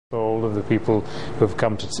All of the people who have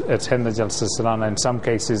come to attend the Jalsa Salana, in some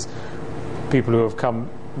cases people who have come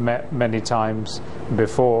many times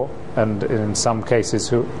before, and in some cases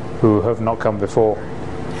who have not come before.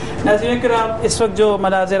 नाज़रीन किराम, इस वक्त जो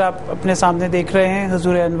मनाज़िर आप अपने सामने देख रहे हैं,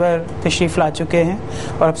 हुज़ूर अनवर तशरीफ़ ला चुके हैं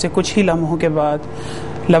और अब से कुछ ही लम्हों के बाद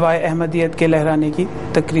लवाए अहमदियत के लहराने की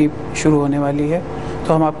तकरीब शुरू होने वाली है।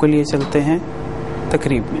 तो हम आपको लिए चलते हैं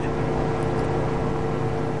तकरीब में।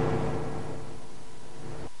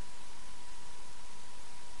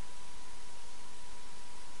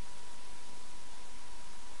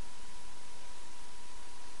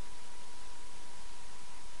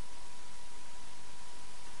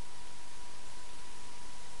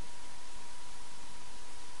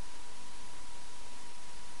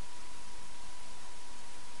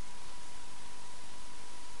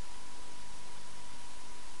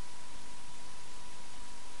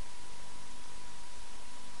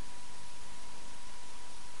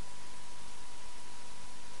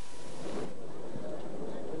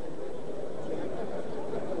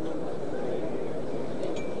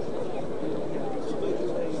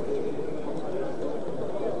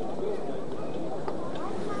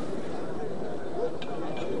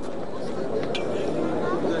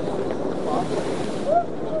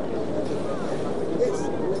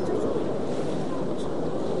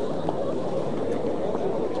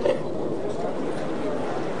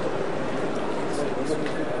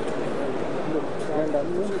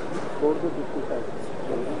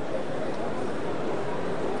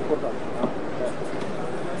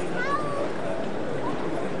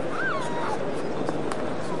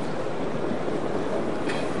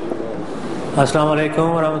 अस्सलाम वालेकुम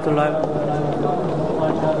वरहमतुल्लाहि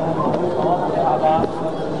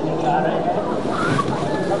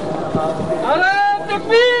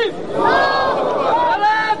तकबीर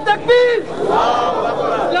तकबीर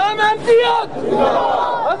इस्लाम अहमदियत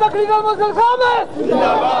हज़रत मिर्ज़ा मसरूर अहमद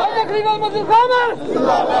हज़रत मिर्ज़ा मसरूर अहमद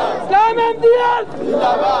इस्लाम अहमदियत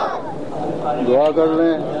दुआ कर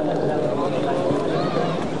लें।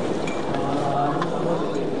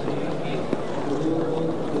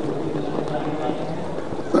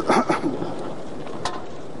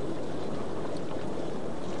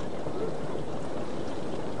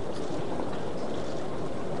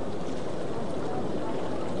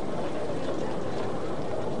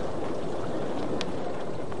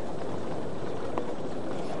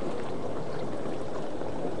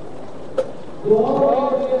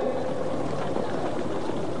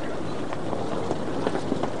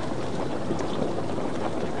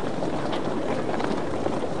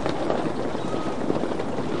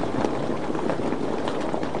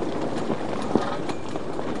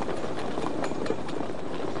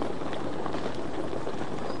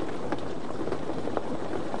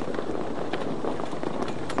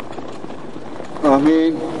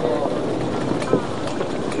 आमीन।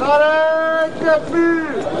 नारे तकबीर।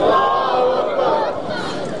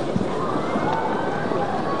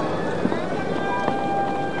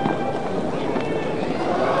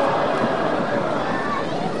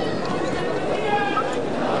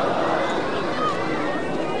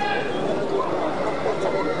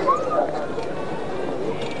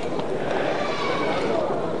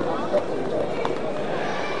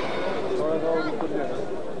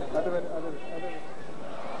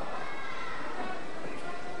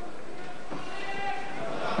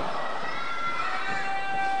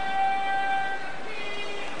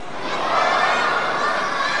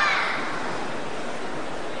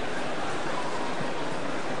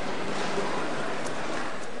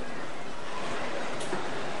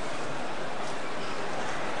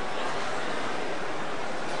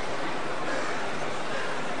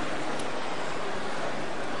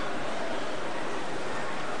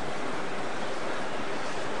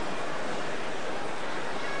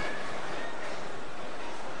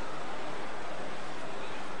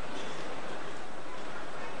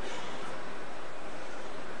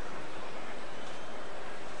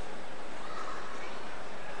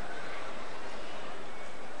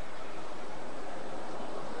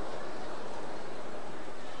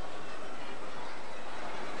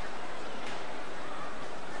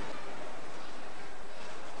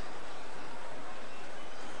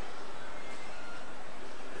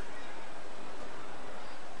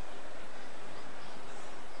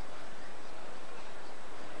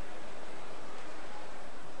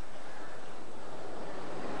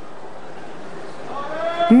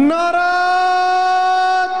 नारा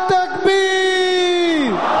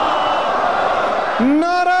तकबीर,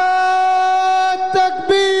 नारा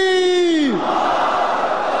तकबीर।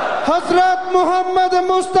 हजरत मोहम्मद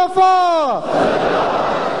मुस्तफ़ा,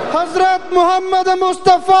 हजरत Mohammad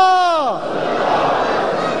Mustafa,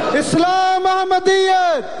 Islam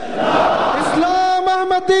Ahmadiyyat, Islam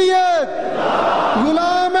Ahmadiyyat,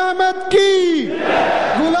 Ghulam Ahmad ki,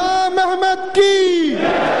 Ghulam Ahmad ki,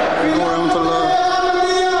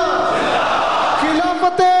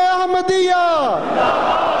 Khilafat Ahmadiyya,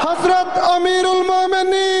 Hazrat Amirul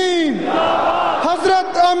Mu'mineen,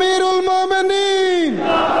 Hazrat Amirul Mu'mineen,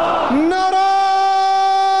 Nara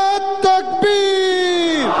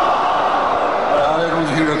Takbir.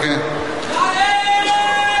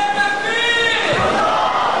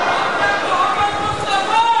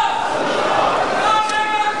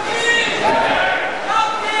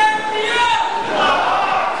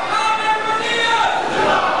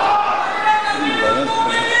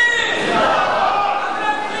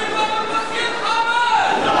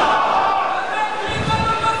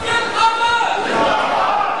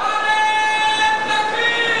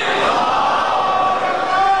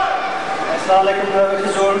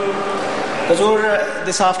 Hazur,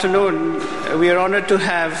 this afternoon we are honoured to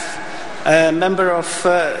have a member of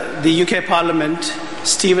the UK Parliament,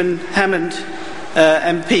 Stephen Hammond,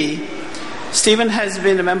 MP. Stephen has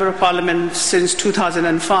been a member of Parliament since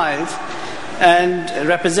 2005 and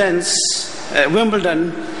represents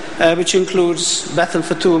Wimbledon, which includes Bethel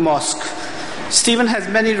Fatou Mosque. Stephen has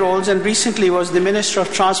many roles and recently was the Minister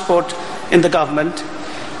of Transport in the government.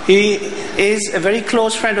 He is a very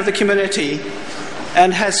close friend of the community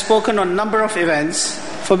and has spoken on a number of events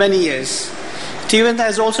for many years. Stephen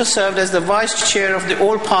has also served as the Vice Chair of the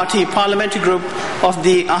All-Party Parliamentary Group of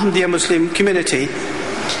the Ahmadiyya Muslim Community.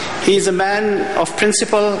 He is a man of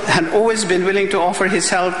principle and always been willing to offer his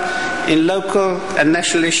help in local and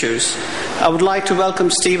national issues. I would like to welcome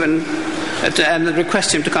Stephen and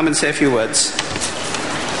request him to come and say a few words.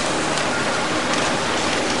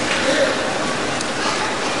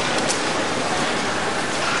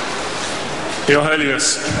 Your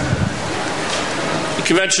Holiness, the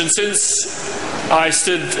convention, since I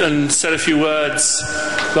stood and said a few words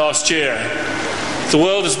last year, the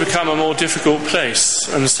world has become a more difficult place,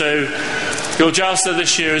 and so your Jalsa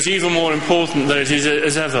this year is even more important than it is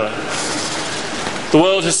as ever. The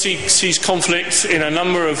world has sees conflict in a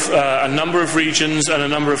number of regions and a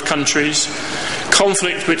number of countries,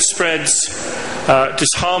 conflict which spreads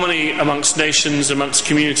disharmony amongst nations, amongst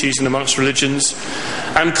communities and amongst religions,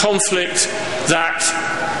 and conflict that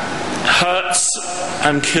hurts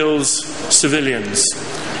and kills civilians.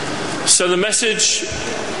 So the message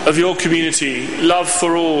of your community, love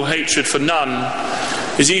for all, hatred for none,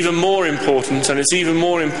 is even more important, and it's even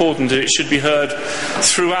more important that it should be heard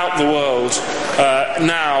throughout the world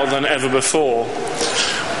now than ever before.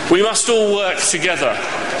 We must all work together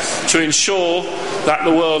to ensure that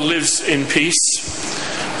the world lives in peace.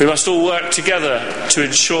 We must all work together to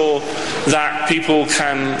ensure that people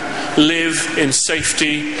can live in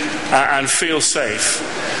safety and feel safe.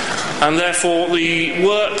 And therefore the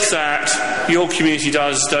work that your community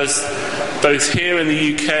does both here in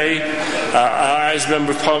the UK, I as a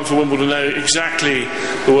Member of Parliament for Wimbledon know exactly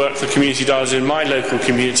the work the community does in my local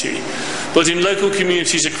community, but in local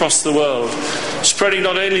communities across the world, spreading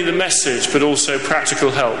not only the message but also practical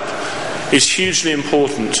help is hugely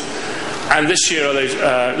important. And this year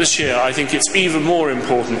I think it's even more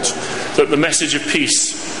important that the message of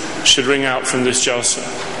peace should ring out from this Jalsa.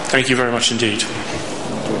 Thank you very much indeed.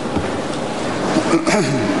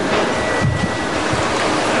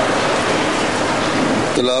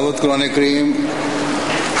 Tilawat Quran Kareem,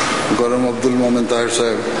 Ghulam Abdul Momin Tahir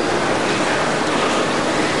Sahib.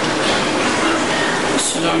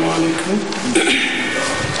 Assalamu alaikum.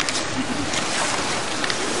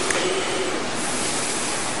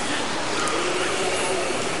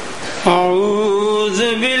 أعوذ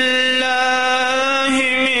بالله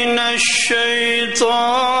من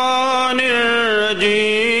الشيطان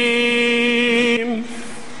الرجيم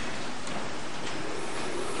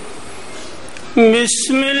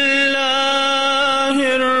بسم الله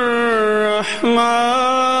الرحمن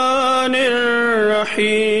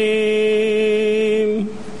الرحيم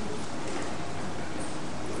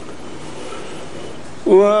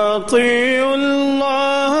وأطيعوا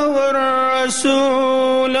الله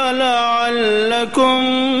والرسول لعلكم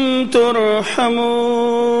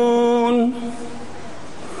ترحمون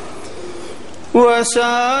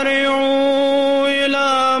وسارعوا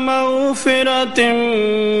إلى مغفرة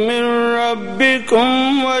من ربكم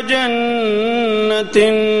وجنة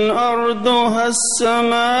أرضها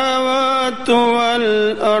السماوات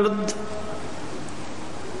والأرض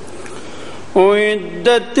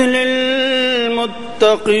أعدت للمتقين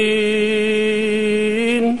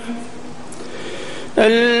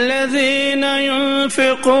الذين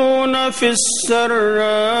ينفقون في السراء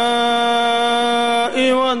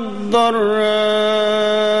والضراء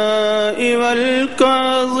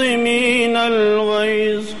والكاظمين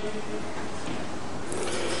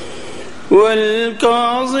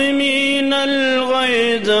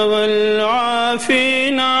الغيظ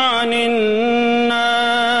والعافين عن الناس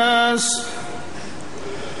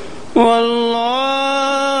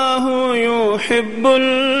والله يحب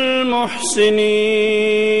المحسنين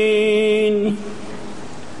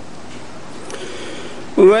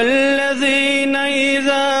والذين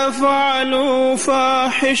إذا فعلوا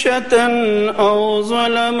فاحشة أو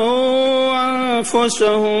ظلموا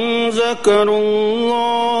أنفسهم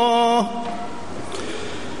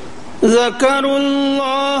ذكروا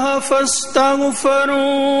الله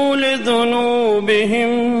فاستغفروا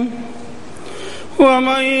لذنوبهم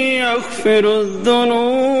ومن يغفر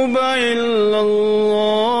الذنوب إلا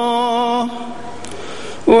الله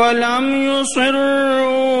ولم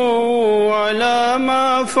يصروا على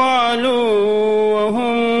ما فعلوا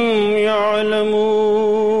وهم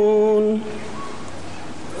يعلمون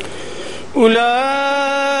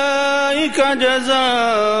أولئك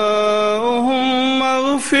جزاؤهم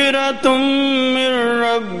مغفرة من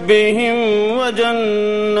ربهم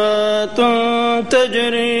وجنات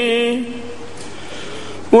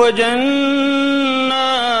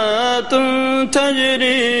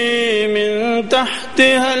تجري من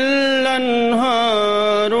تحتها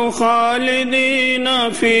الأنهار خالدين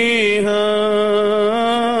فيها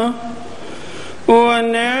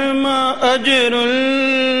ونعم أجر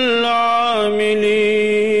العاملين.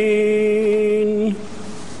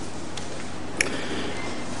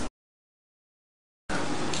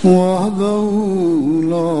 وحده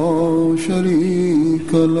لا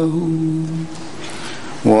شريك له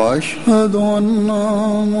وأشهد أن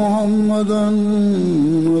محمدًا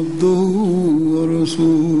عبده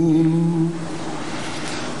ورسوله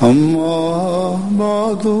أما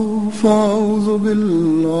بعد فأعوذ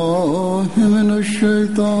بالله من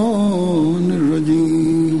الشيطان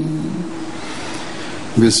الرجيم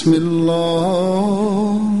بسم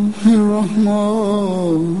الله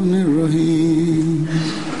الرحمن الرحيم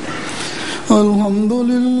الحمد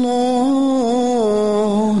لله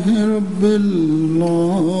رب العالمين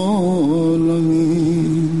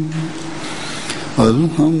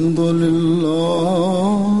الحمد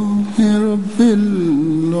لله رب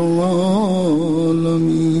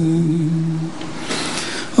العالمين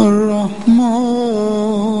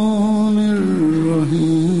الرحمن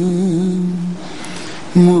الرحيم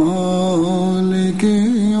مالك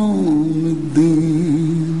يوم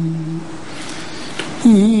الدين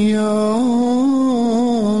إياك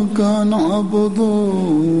نعبد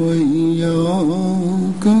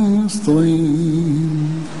وإياك نستعين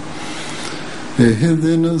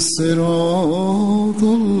اهدنا الصراط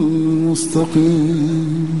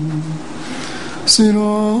المستقيم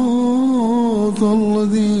صراط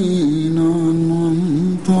الذين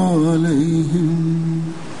أنعمت عليهم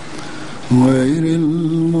غير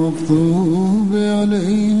المغضوب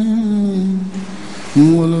عليهم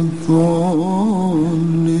ولا الضالين.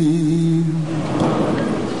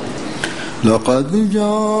 لقد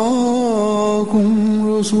جاءكم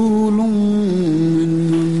رسول من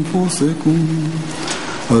أنفسكم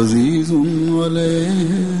عزيز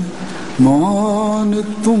عليه ما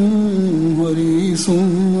عنتم حريص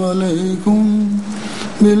عليكم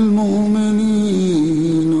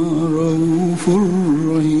بالمؤمنين رؤوف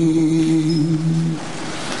رحيم.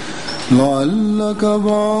 لعلك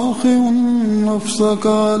باخع نفسك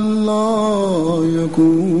ألا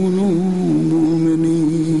يكونوا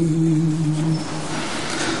مؤمنين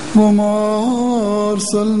وما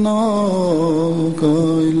أرسلناك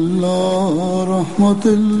إلا رحمة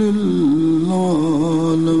للعالمين.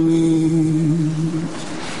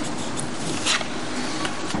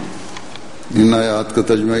 इन आयात का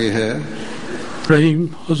तर्जुमा ये है Rahim,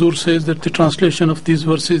 Hazur says that the translation of these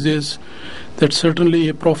verses is that certainly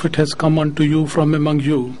a prophet has come unto you from among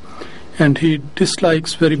you, and he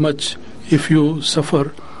dislikes very much if you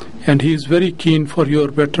suffer, and he is very keen for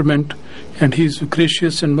your betterment, and he is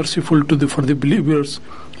gracious and merciful to for the believers,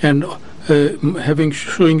 and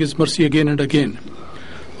showing his mercy again and again.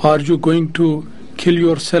 Are you going to kill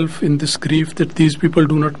yourself in this grief that these people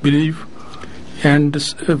do not believe? And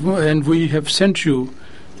we have sent you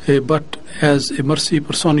but as a mercy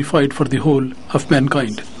personified for the whole of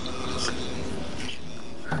mankind.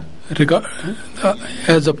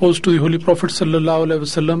 As opposed to the Holy Prophet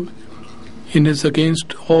ﷺ, in is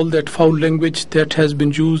against all that foul language that has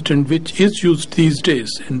been used and which is used these days,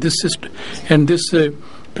 and this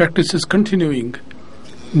practice is continuing,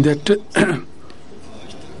 that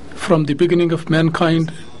from the beginning of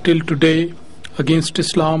mankind till today, against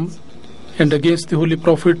Islam and against the Holy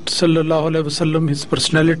Prophet ﷺ, his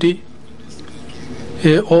personality,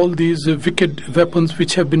 all these wicked weapons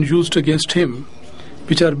which have been used against him,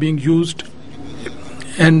 which are being used,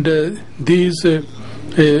 and these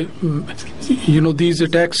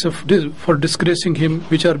attacks for disgracing him,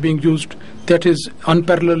 which are being used, that is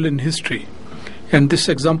unparalleled in history. And this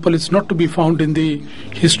example is not to be found in the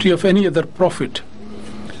history of any other prophet.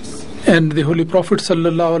 And the Holy Prophet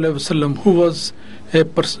ﷺ, who was a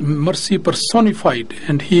mercy personified,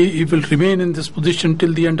 and he will remain in this position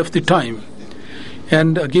till the end of the time.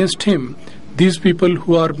 And against him, these people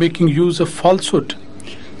who are making use of falsehood,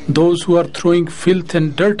 those who are throwing filth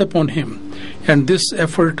and dirt upon him, and this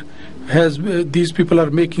effort these people are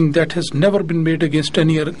making, that has never been made against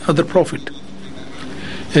any other prophet.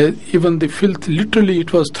 Even the filth, literally,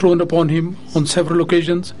 it was thrown upon him on several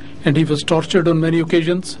occasions, and he was tortured on many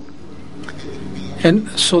occasions, and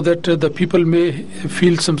so that the people may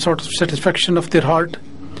feel some sort of satisfaction of their heart.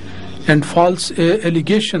 And false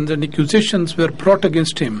allegations and accusations were brought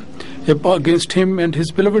against him and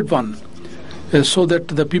his beloved one, so that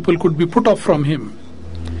the people could be put off from him,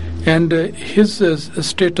 and his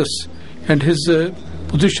status and his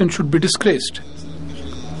position should be disgraced.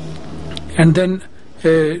 And then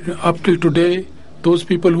up till today, those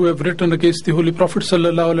people who have written against the Holy Prophet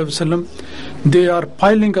ﷺ, they are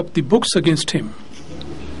piling up the books against him,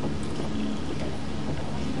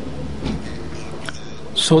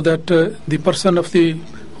 so that the person of the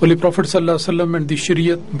Holy Prophet ﷺ and the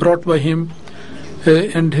Shariat brought by him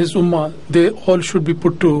and his Ummah, they all should be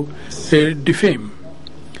put to defame.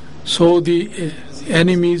 So the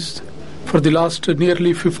enemies for the last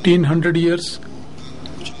nearly 1500 years,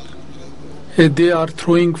 they are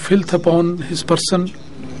throwing filth upon his person,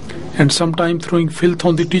 and sometimes throwing filth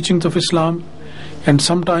on the teachings of Islam, and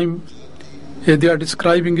sometimes they are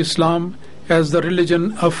describing Islam as the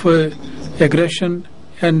religion of aggression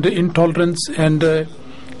and intolerance, and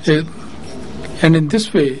in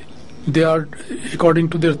this way they are, according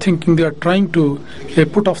to their thinking, they are trying to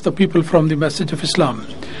put off the people from the message of Islam.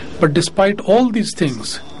 But despite all these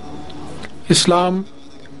things, Islam,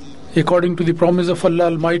 according to the promise of Allah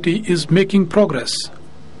Almighty, is making progress.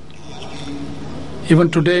 Even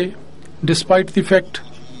today, despite the fact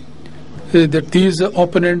that these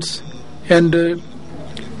opponents and the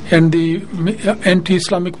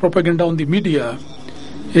anti-Islamic propaganda on the media,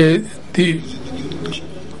 the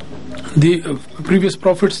previous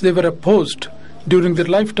prophets, they were opposed during their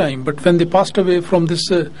lifetime, but when they passed away from this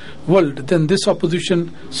world, then this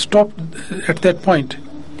opposition stopped at that point,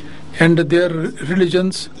 and their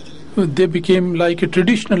religions, they became like a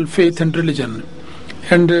traditional faith and religion,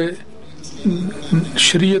 and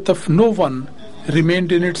Shariat of no one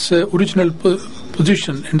remained in its original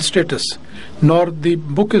position and status, nor the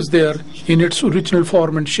book is there in its original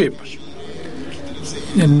form and shape,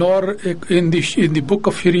 and nor in the book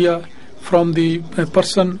of Sharia, from the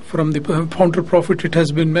person, from the founder prophet, it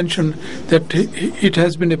has been mentioned that it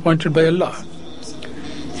has been appointed by Allah.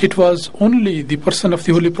 It was only the person of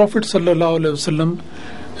the Holy Prophet ﷺ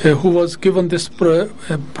who was given this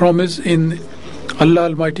promise. In Allah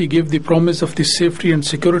Almighty gave the promise of the safety and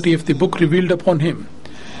security of the book revealed upon him,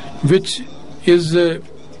 which is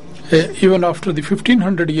even after the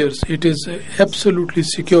 1500 years, it is absolutely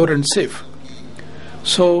secure and safe.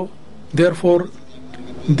 So therefore,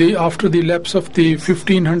 after the lapse of the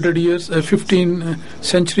 1500 years, 15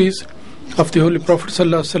 centuries of the Holy Prophet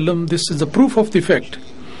ﷺ, this is the proof of the fact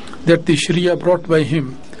that the Sharia brought by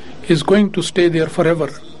him is going to stay there forever.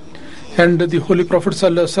 And the Holy Prophet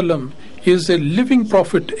ﷺ is a living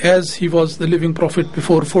prophet, as he was the living prophet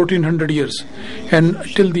before 1400 years. And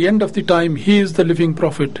till the end of the time, he is the living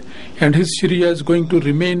prophet, and his Sharia is going to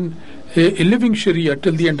remain a living Sharia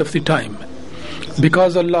till the end of the time.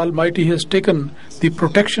 Because Allah Almighty has taken the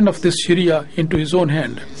protection of this Sharia into his own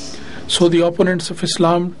hand. So the opponents of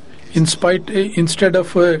Islam, instead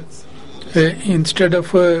of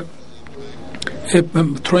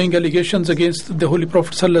throwing allegations against the Holy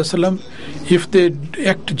Prophet ﷺ, if they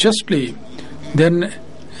act justly, then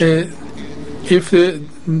if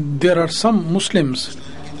there are some Muslims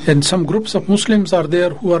and some groups of Muslims are there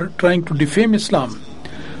who are trying to defame Islam,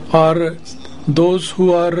 or those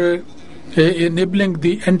who are enabling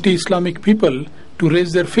the anti-Islamic people to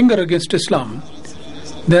raise their finger against Islam,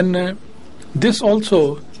 then this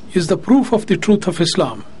also is the proof of the truth of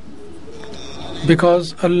Islam.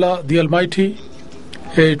 Because Allah the Almighty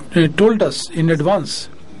told us in advance,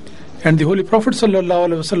 and the Holy Prophet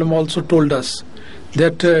ﷺ also told us,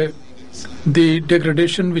 that the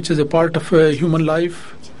degradation which is a part of human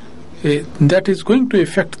life, that is going to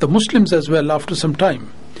affect the Muslims as well after some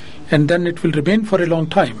time, and then it will remain for a long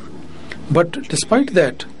time. But despite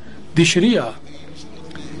that, the Sharia,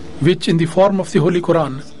 which in the form of the Holy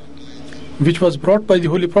Quran, which was brought by the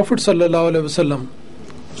Holy Prophet sallallahu alaihi wasallam,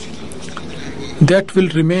 that will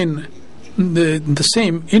remain the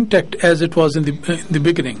same, intact as it was in the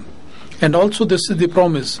beginning. And also this is the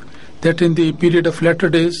promise that in the period of latter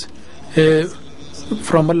days,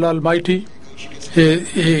 from Allah Almighty,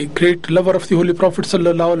 a great lover of the Holy Prophet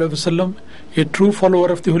sallallahu alaihi wasallam, a true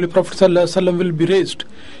follower of the Holy Prophet sallallahu alaihi wasallam will be raised.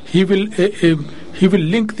 He will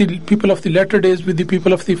link the people of the latter days with the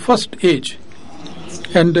people of the first age,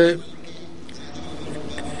 and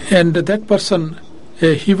that person,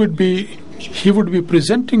 he would be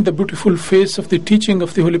presenting the beautiful face of the teaching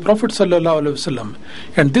of the Holy Prophet sallallahu alaihi wasallam,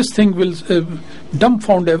 and this thing will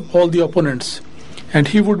dumbfound all the opponents, and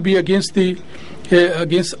he would be against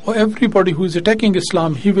everybody who is attacking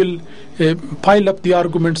Islam. He will pile up the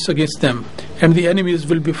arguments against them, and the enemies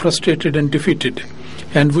will be frustrated and defeated.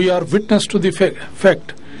 And we are witness to the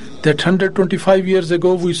fact that 125 years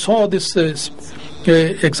ago we saw this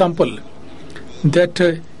example, that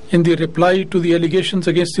in the reply to the allegations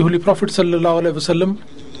against the Holy Prophet sallallahu alaihi wasallam,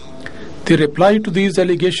 the reply to these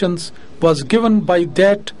allegations was given by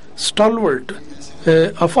that stalwart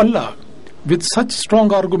of Allah. With such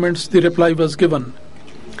strong arguments, the reply was given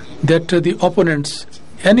that the opponents,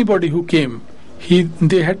 anybody who came,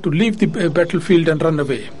 they had to leave the battlefield and run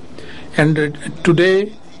away. And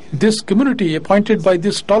today, this community appointed by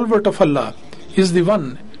this stalwart of Allah is the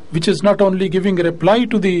one which is not only giving a reply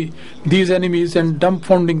to these enemies and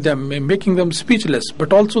dumbfounding them, making them speechless,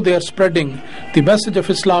 but also they are spreading the message of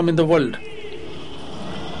Islam in the world.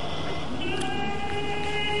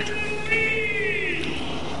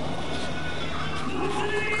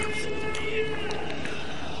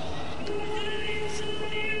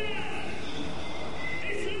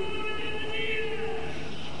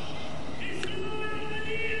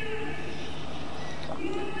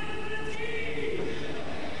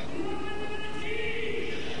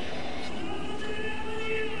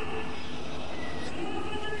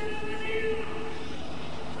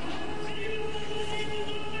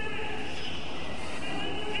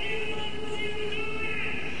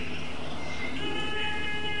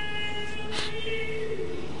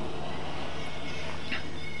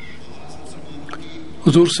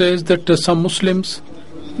 Huzur says that some Muslims,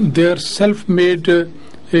 their self-made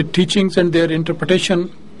teachings and their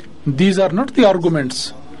interpretation, these are not the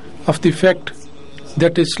arguments of the fact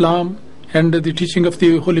that Islam and the teaching of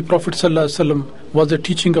the Holy Prophet ﷺ was a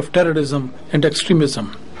teaching of terrorism and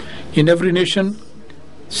extremism. In every nation,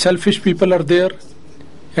 selfish people are there,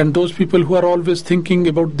 and those people who are always thinking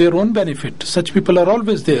about their own benefit, such people are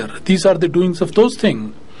always there. These are the doings of those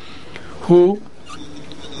things who,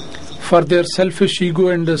 for their selfish ego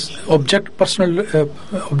and personal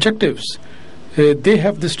objectives, they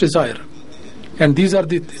have this desire. And these are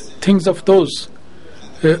the things of those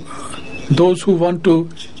who want to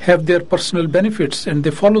have their personal benefits, and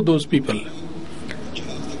they follow those people.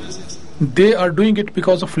 They are doing it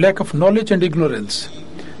because of lack of knowledge and ignorance.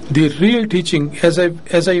 The real teaching, as I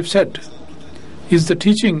have said, is the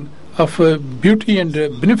teaching of beauty and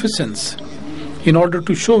beneficence, in order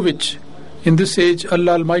to show which, in this age,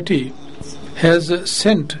 Allah Almighty has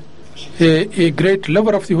sent a great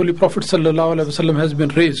lover of the Holy Prophet sallallahu alaihi wasallam has been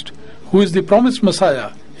raised, who is the promised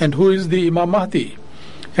Messiah and who is the Imam-al-Mahdi,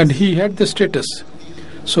 and he had the status.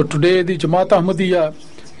 So today the Jamaat Ahmadiyya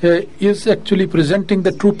is actually presenting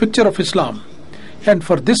the true picture of Islam, and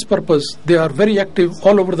for this purpose they are very active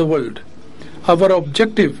all over the world. Our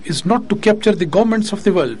objective is not to capture the governments of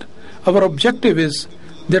the world. Our objective is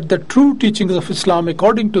that the true teachings of Islam,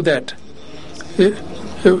 according to that,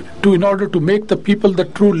 in order to make the people the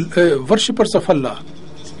true worshippers of Allah.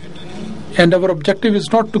 And our objective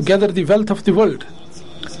is not to gather the wealth of the world.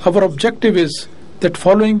 Our objective is that,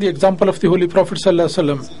 following the example of the Holy Prophet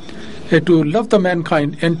ﷺ, to love the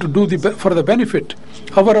mankind and to do for the benefit.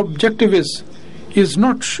 Our objective is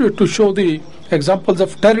not to show the examples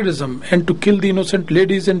of terrorism and to kill the innocent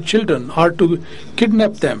ladies and children, or to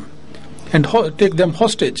kidnap them and take them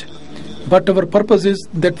hostage. But our purpose is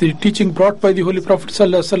that the teaching brought by the Holy Prophet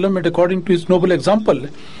ﷺ, and according to his noble example,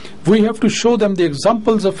 we have to show them the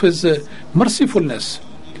examples of his mercifulness.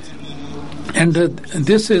 And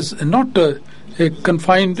this is not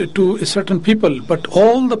confined to a certain people, but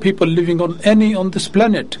all the people living on this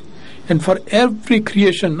planet. And for every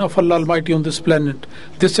creation of Allah Almighty on this planet,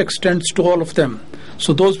 this extends to all of them.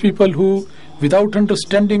 So those people who, without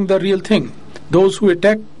understanding the real thing, those who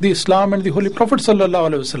attack the Islam and the Holy Prophet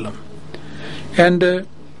sallallahu alaihi wasallam, and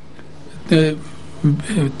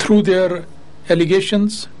through their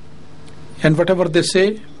allegations and whatever they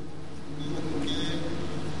say,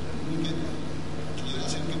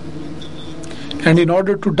 And in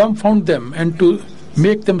order to dumbfound them and to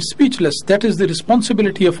make them speechless, that is the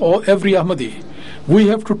responsibility of every Ahmadi. We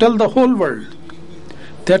have to tell the whole world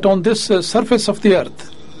that on this surface of the earth,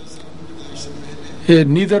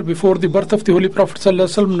 neither before the birth of the Holy Prophet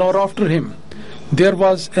ﷺ nor after him, there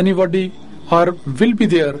was anybody or will be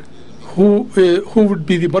there who would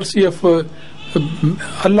be the mercy of Allah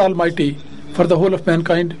Almighty for the whole of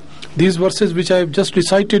mankind. These verses which I have just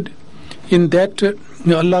recited, in that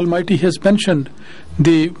Allah Almighty has mentioned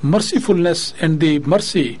the mercifulness and the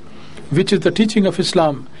mercy which is the teaching of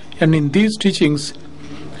Islam, and in these teachings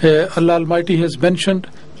Allah Almighty has mentioned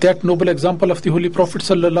that noble example of the Holy Prophet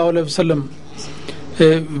ﷺ,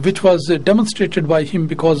 which was demonstrated by him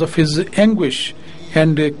because of his anguish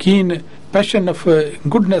and keen passion of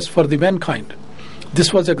goodness for the mankind.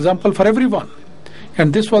 This was example for everyone,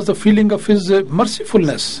 and this was the feeling of his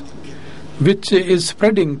mercifulness, which is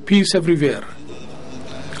spreading peace everywhere.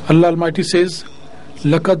 Allah Almighty says,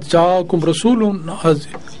 لَقَدْ جَاءَكُمْ رَسُولٌ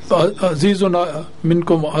عَزِيزٌ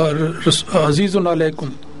مِنْكُمْ عَزِيزٌ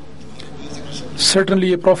عَلَيْكُمْ.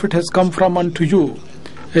 Certainly a prophet has come from unto you,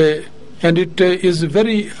 and it is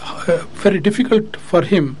very difficult for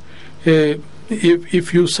him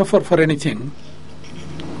if you suffer for anything.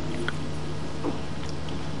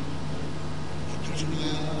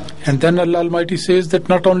 And then Allah Almighty says that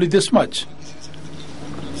not only this much,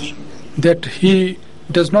 that He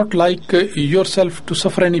does not like yourself to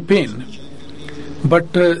suffer any pain, but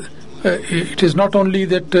it is not only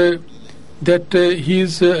that He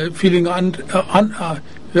is feeling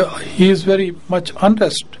He is very much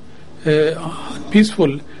unrest,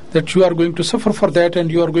 peaceful, that you are going to suffer for that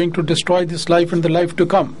and you are going to destroy this life and the life to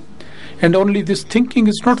come. And only this thinking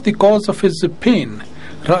is not the cause of his pain.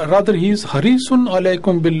 Rather, he is harisun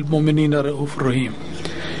alaykum bil mu'minina ra'ufur rahim,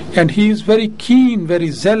 and he is very keen, very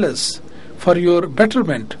zealous for your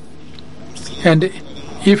betterment. And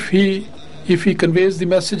if he conveys the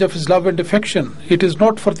message of his love and affection, it is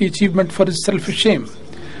not for the achievement for his selfish shame.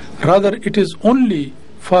 Rather, it is only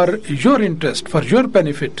for your interest, for your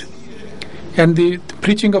benefit. And the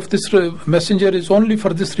preaching of this messenger is only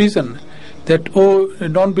for this reason, that, O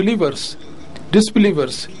non-believers,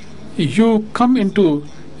 disbelievers, you come into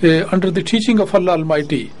under the teaching of Allah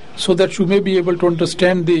Almighty, so that you may be able to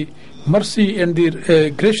understand the mercy and the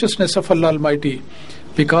graciousness of Allah Almighty,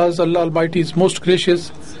 because Allah Almighty is most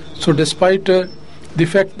gracious. So despite the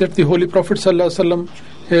fact that the Holy Prophet ﷺ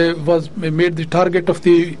was made the target of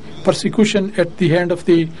the persecution at the hand of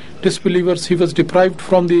the disbelievers, he was deprived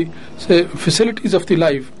from the facilities of the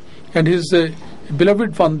life, and his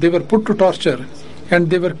beloved one, they were put to torture and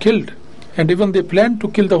they were killed, and even they planned to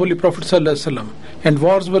kill the Holy Prophet ﷺ, and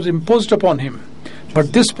wars were imposed upon him.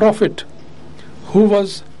 But this Prophet, who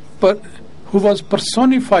was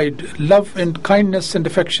personified love and kindness and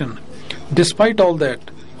affection, despite all that,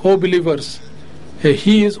 O believers,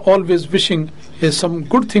 he is always wishing some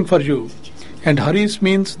good thing for you. And Haris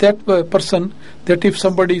means that person, that if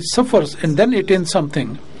somebody suffers and then attains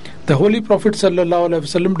something. The Holy Prophet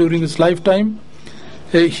ﷺ during his lifetime,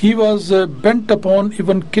 he was bent upon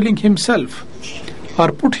even killing himself,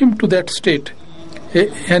 or put him to that state.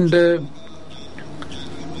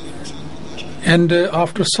 And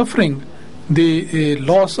after suffering the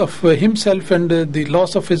loss of himself and the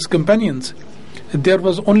loss of his companions, there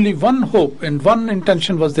was only one hope and one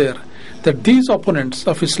intention was there, that these opponents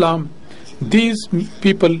of Islam, these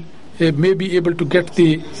people may be able to get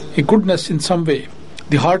the goodness in some way.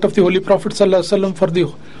 The heart of the Holy Prophet ﷺ for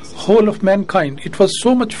the whole of mankind, it was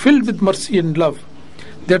so much filled with mercy and love,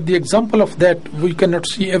 that the example of that we cannot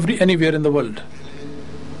see anywhere in the world.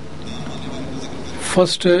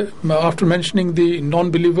 First, after mentioning the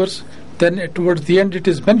non-believers, then towards the end it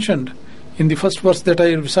is mentioned, in the first verse that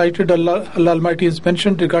I recited, Allah Almighty has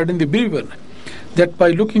mentioned regarding the believer, that by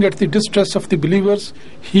looking at the distress of the believers,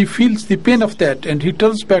 he feels the pain of that and he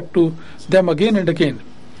turns back to them again and again.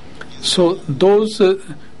 So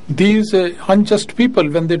these unjust people,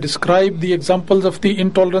 when they describe the examples of the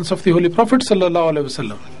intolerance of the Holy Prophet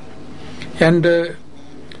ﷺ, and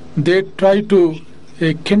they try to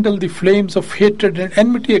kindle the flames of hatred and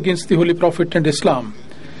enmity against the Holy Prophet and Islam,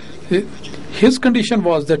 his condition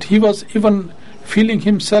was that he was even feeling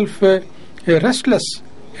himself restless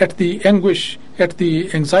at the anguish, at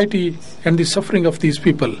the anxiety and the suffering of these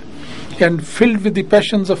people, and filled with the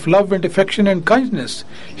passions of love and affection and kindness,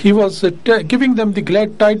 he was giving them the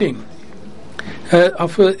glad tidings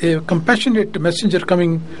of a compassionate messenger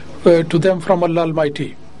coming to them from Allah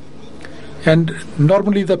Almighty. And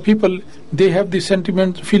normally the people, they have the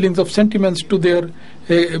feelings of sentiments to their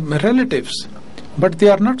relatives, but they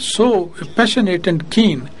are not so passionate and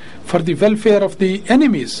keen for the welfare of the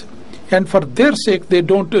enemies and for their sake they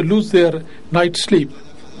don't lose their night sleep,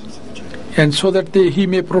 and so that he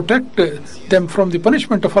may protect them from the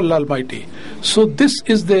punishment of Allah Almighty. So this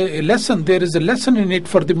is the lesson. There is a lesson in it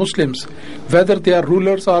for the Muslims, whether they are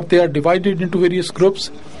rulers or they are divided into various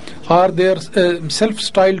groups, or their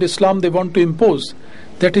self-styled Islam they want to impose,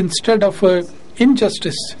 that instead of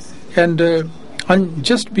injustice and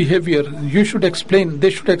unjust behavior, they should explain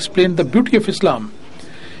the beauty of Islam,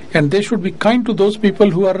 and they should be kind to those people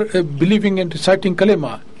who are believing and reciting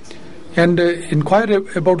kalima, and inquire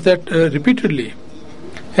about that repeatedly.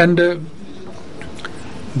 And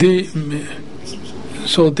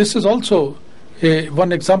so this is also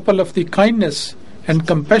one example of the kindness and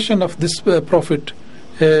compassion of this Prophet,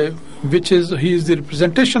 which is he is the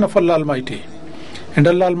representation of Allah Almighty, and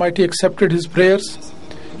Allah Almighty accepted his prayers,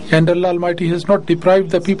 and Allah Almighty has not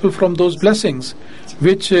deprived the people from those blessings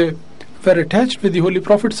which were attached with the Holy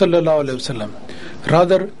Prophet sallallahu alaihi wasallam.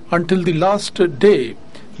 Rather, until the last day,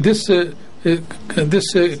 this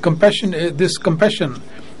compassion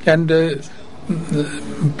and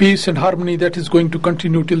peace and harmony, that is going to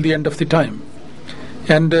continue till the end of the time.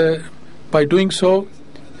 And by doing so,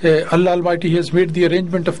 Allah Almighty has made the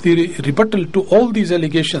arrangement of the rebuttal to all these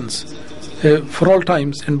allegations for all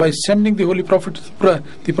times, and by sending the Holy Prophet,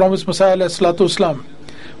 the Promised Messiah alayhi salatu wasalam,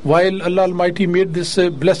 while Allah Almighty made this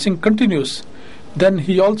blessing continuous, then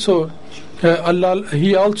he also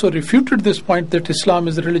refuted this point that Islam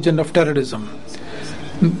is a religion of terrorism.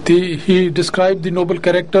 He described the noble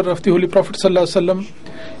character of the Holy Prophet sallallahu alaihi wasallam,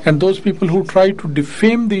 and those people who try to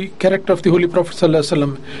defame the character of the Holy Prophet sallallahu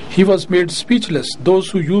alaihi wasallam, he was made speechless. Those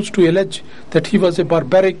who used to allege that he was a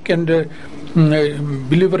barbaric and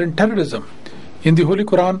believer in terrorism. In the Holy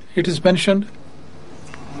Quran it is mentioned,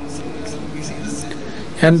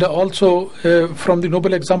 and also from the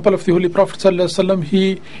noble example of the Holy Prophet sallallahu alaihi wasallam,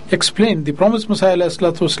 he explained, the Promised Messiah alayhi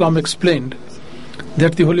salatu wasalam explained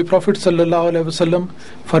that the Holy Prophet sallallahu alaihi wasallam,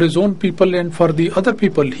 for his own people and for the other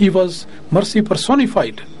people, he was mercy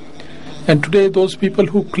personified. And today those people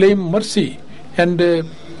who claim mercy and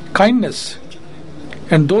kindness,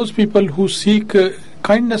 and those people who seek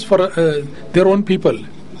kindness for their own people,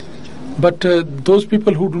 but those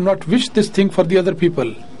people who do not wish this thing for the other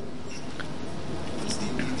people.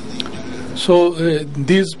 So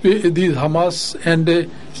these Hamas and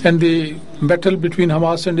the battle between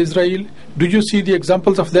Hamas and Israel, do you see the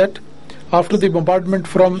examples of that? After the bombardment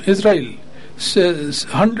from Israel,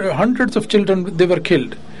 hundreds of children, they were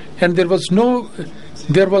killed, and there was no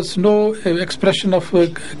expression of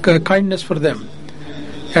kindness for them.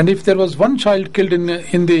 And if there was one child killed in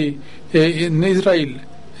Israel,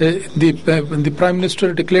 the Prime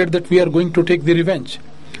Minister declared that we are going to take the revenge.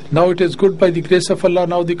 Now it is good, by the grace of Allah,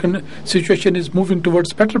 now the situation is moving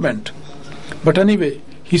towards betterment. But anyway,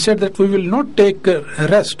 he said that we will not take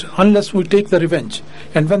rest unless we take the revenge.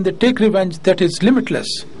 And when they take revenge, that is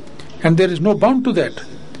limitless, and there is no bound to that.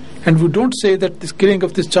 And we don't say that this killing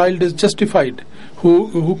of this child is justified,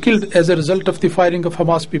 who killed as a result of the firing of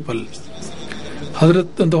Hamas people.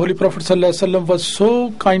 The Holy Prophet ﷺ was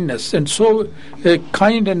so kindness and so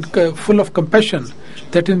kind and full of compassion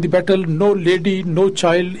that in the battle no lady, no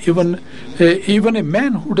child, even a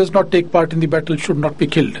man who does not take part in the battle should not be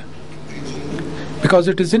killed, because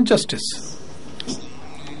it is injustice.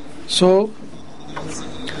 So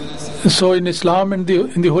in Islam and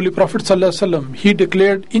in the Holy Prophet ﷺ, he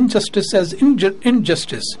declared injustice as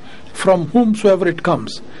injustice from whomsoever it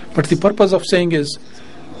comes. But the purpose of saying is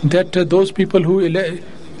that those people who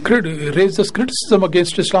raise this criticism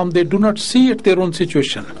against Islam, they do not see at their own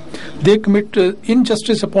situation. They commit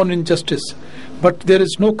injustice upon injustice, but there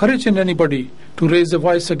is no courage in anybody to raise a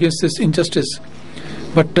voice against this injustice.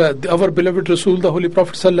 But our beloved Rasul, the Holy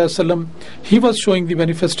Prophet ﷺ, he was showing the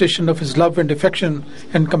manifestation of his love and affection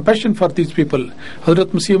and compassion for these people. Hazrat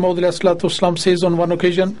Msih Maoud says on one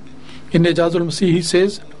occasion, in Ijazul Masih, he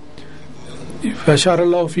says,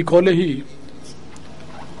 Fasharallahu fi qawlihi,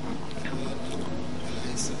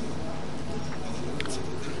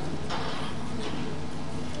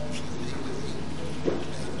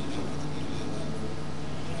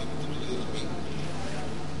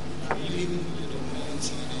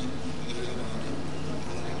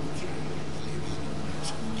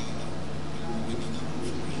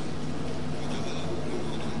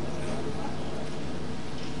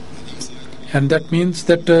 and that means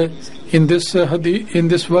that in this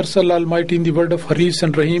verse, Allah Almighty, in the word of Haris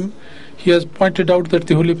and Rahim, he has pointed out that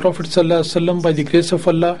the Holy Prophet ﷺ, by the grace of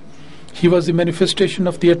Allah, he was the manifestation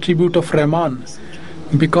of the attribute of Rahman,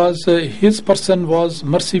 because his person was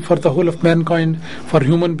mercy for the whole of mankind, for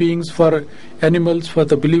human beings, for animals, for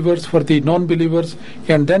the believers, for the non-believers.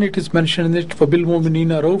 And then it is mentioned in it, for bil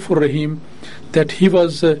mu'minina raufur rahim, that he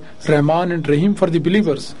was Rahman and Rahim for the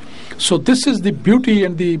believers. So this is the beauty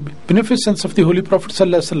and the beneficence of the Holy Prophet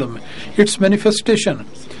ﷺ. Its manifestation,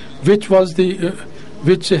 which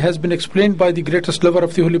has been explained by the greatest lover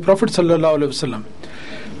of the Holy Prophet ﷺ.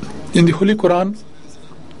 In the Holy Quran,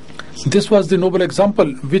 this was the noble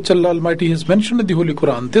example which Allah Almighty has mentioned in the Holy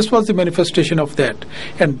Quran. This was the manifestation of that,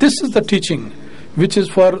 and this is the teaching which is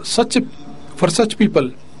for such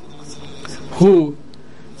people who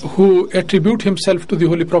attribute himself to the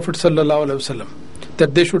Holy Prophet ﷺ,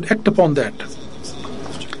 that they should act upon that.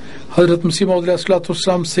 Hazrat Msih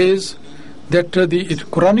Maoud says that the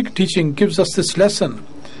Quranic teaching gives us this lesson,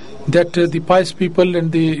 that the pious people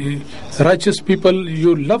and the righteous people,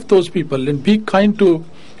 you love those people and be kind to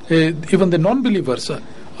even the non-believers.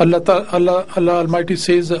 Allah Almighty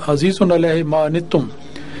says, Azizun alayhi ma anittum,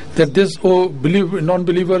 that this,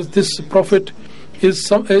 non-believers, this prophet is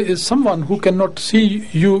someone who cannot see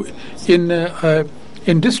you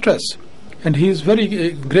in distress, and he is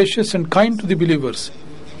very gracious and kind to the believers.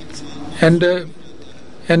 And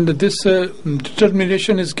this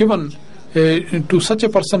determination is given to such a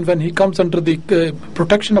person when he comes under the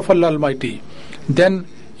protection of Allah Almighty. Then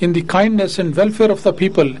in the kindness and welfare of the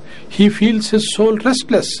people, he feels his soul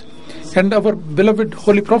restless. And our beloved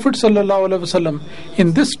Holy Prophet ﷺ,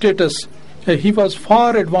 in this status, he was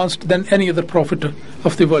far advanced than any other prophet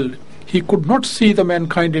of the world. He could not see the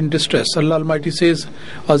mankind in distress. Allah Almighty says,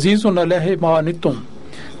 Azizun alayhi ma anittum,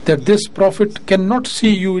 that this prophet cannot see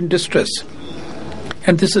you in distress.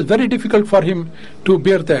 And this is very difficult for him to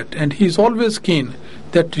bear that. And he is always keen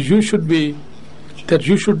that you should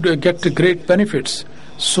get great benefits.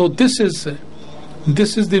 So this is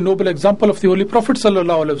the noble example of the Holy Prophet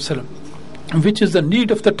ﷺ, which is the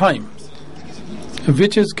need of the time,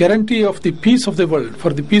 which is guarantee of the peace of the world,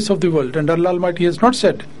 for the peace of the world. And Allah Almighty has not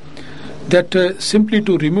said that simply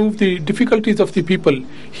to remove the difficulties of the people.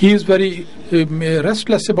 He is very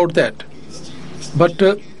restless about that. But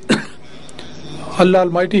Allah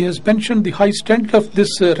Almighty has mentioned the high standard of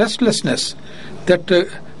this restlessness, that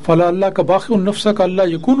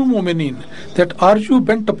that are you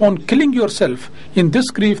bent upon killing yourself in this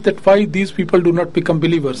grief, that why these people do not become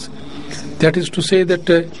believers? That is to say that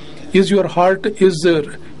is your heart is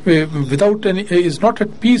not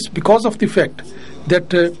at peace because of the fact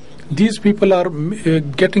that these people are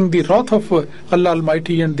getting the wrath of Allah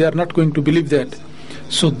Almighty, and they are not going to believe that.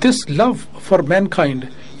 So this love for mankind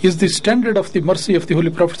is the standard of the mercy of the Holy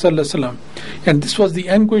Prophet ﷺ, and this was the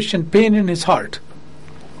anguish and pain in his heart.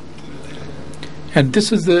 And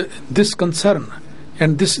this is this concern,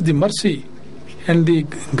 and this is the mercy and the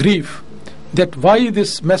grief, that why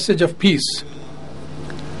this message of peace,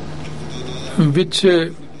 which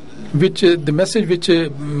the message which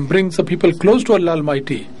brings the people close to Allah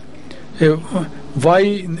Almighty,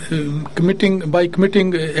 why by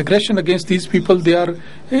committing aggression against these people, they are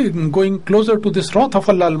going closer to this wrath of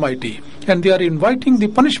Allah Almighty, and they are inviting the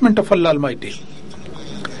punishment of Allah Almighty.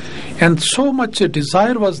 And so much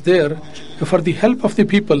desire was there for the help of the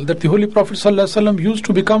people, that the Holy Prophet ﷺ used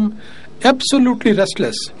to become absolutely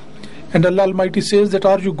restless. And Allah Almighty says that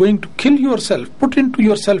are you going to kill yourself, put into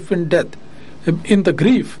yourself in death, in the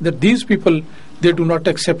grief that these people, they do not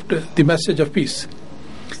accept the message of peace.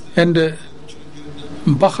 And the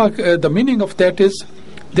meaning of that is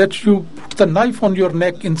that you put the knife on your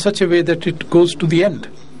neck in such a way that it goes to the end.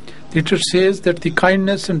 It says that the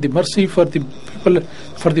kindness and the mercy for the people,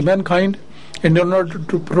 for the mankind, and in order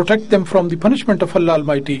to protect them from the punishment of Allah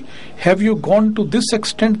Almighty, have you gone to this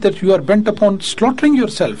extent that you are bent upon slaughtering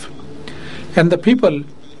yourself? And the people,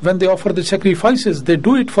 when they offer the sacrifices, they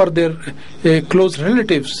do it for their close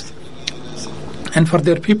relatives and for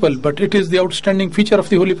their people. But it is the outstanding feature of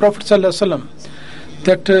the Holy Prophet ﷺ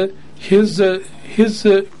that his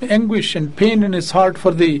anguish and pain in his heart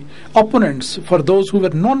for the opponents, for those who were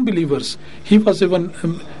non-believers, he was even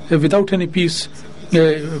without any peace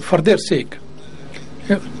for their sake.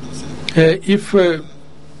 If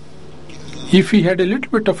he had a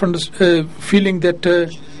little bit of feeling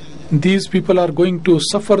that these people are going to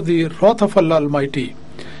suffer the wrath of Allah Almighty,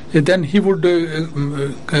 then he would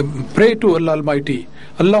pray to Allah Almighty,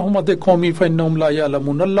 Allahumma de qawmi fa innahum la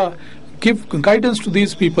ya'lamun. Allah, give guidance to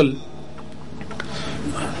these people,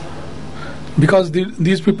 because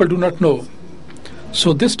these people do not know.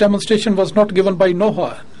 So this demonstration was not given by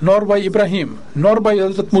Noah, nor by Ibrahim, nor by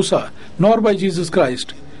Hazrat Musa, nor by Jesus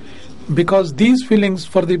Christ, because these feelings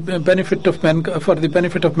for the benefit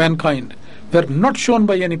of mankind were not shown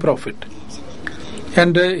by any prophet.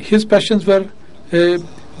 And his passions were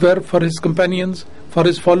for his companions, for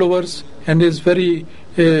his followers, and his very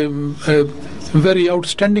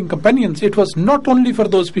outstanding companions. It was not only for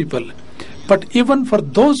those people, but even for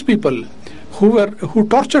those people who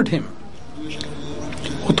tortured him.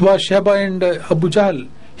 Utbah, Shaiba and Abu Jahl,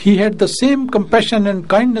 he had the same compassion and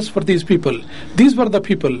kindness for these people. These were the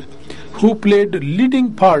people who played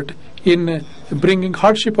leading part in bringing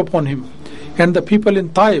hardship upon him. And the people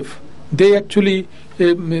in Taif, they actually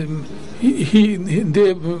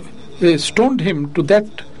stoned him to that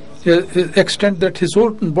extent that his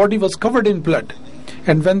whole body was covered in blood.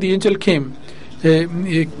 And when the angel came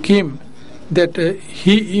that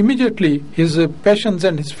he immediately, his passions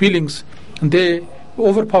and his feelings, they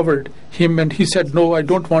overpowered him, and he said, no, I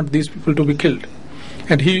don't want these people to be killed.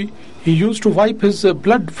 And he used to wipe his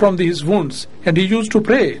blood from his wounds, and he used to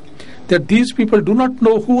pray that these people do not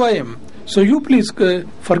know who I am, so you please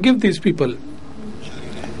forgive these people.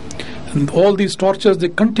 And all these tortures, they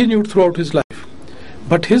continued throughout his life.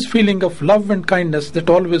 But his feeling of love and kindness, that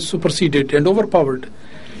always superseded and overpowered,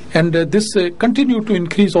 and this continued to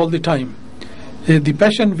increase all the time. The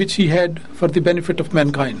passion which he had for the benefit of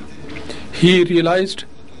mankind. He realized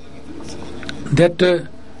that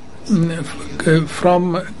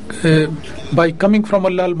by coming from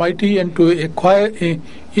Allah Almighty and to acquire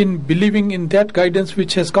in believing in that guidance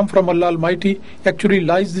which has come from Allah Almighty, actually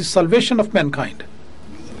lies the salvation of mankind.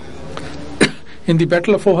 In the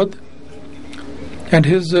Battle of Uhud, and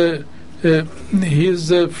his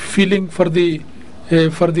feeling for the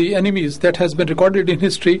enemies, that has been recorded in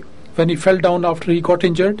history, when he fell down after he got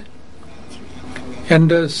injured,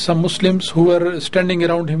 and some Muslims who were standing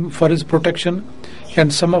around him for his protection,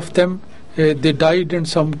 and some of them they died, and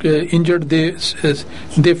some injured, they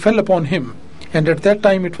fell upon him. And at that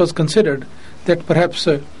time it was considered that perhaps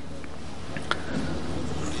the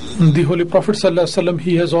Holy Prophet ﷺ,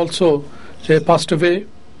 he has also passed away.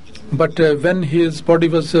 But when his body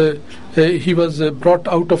was he was brought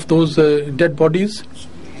out of those dead bodies,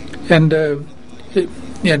 and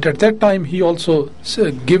at that time he also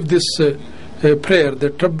gave this prayer,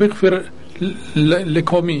 that Rabbighfir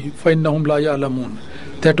liqawmi fa innahum la ya'lamun,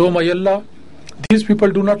 that, oh my Allah, these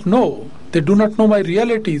people do not know, they do not know my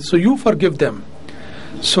reality, so you forgive them.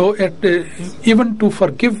 So even to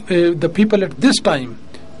forgive the people at this time,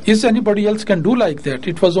 is anybody else can do like that?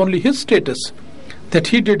 It was only his status that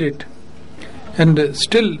he did it. And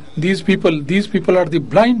still these people are the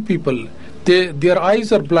blind people. Their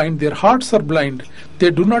eyes are blind, their hearts are blind,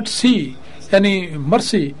 they do not see any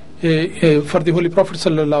mercy for the Holy Prophet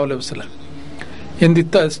ﷺ. In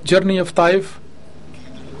the journey of Taif,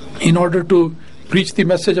 in order to preach the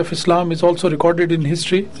message of Islam, is also recorded in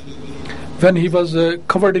history. When he was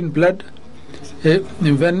covered in blood,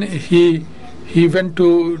 when he went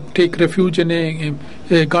to take refuge in a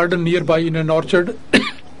garden nearby, in an orchard,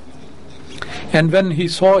 and when he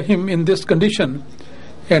saw him in this condition,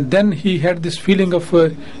 and then he had this feeling of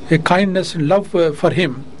a kindness and love for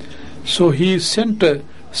him, so he sent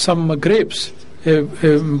some grapes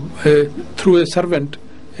through a servant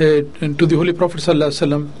to the Holy Prophet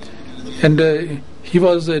ﷺ. And he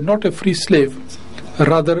was not a free slave,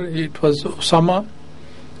 rather it was Osama,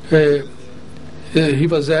 he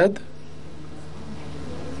was Zaid.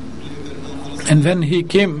 And when he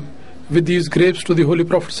came with these grapes to the Holy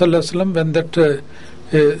Prophet ﷺ, when that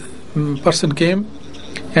person came,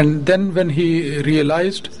 and then when he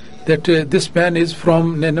realized that this man is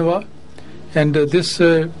from Nineveh, and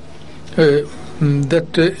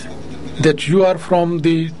that you are from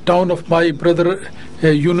the town of my brother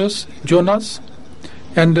Jonas,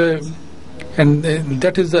 and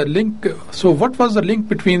that is the link. So what was the link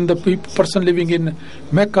between the person living in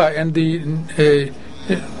Mecca and the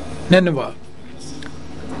Nineveh?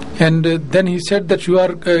 And then he said that you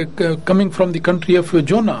are coming from the country of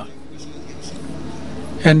Jonah,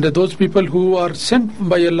 and those people who are sent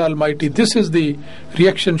by Allah Almighty. This is the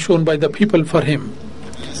reaction shown by the people for him.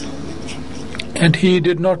 And he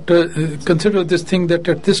did not consider this thing, that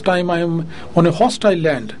at this time I am on a hostile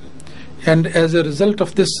land, and as a result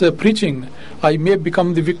of this preaching I may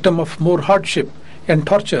become the victim of more hardship and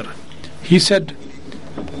torture. He said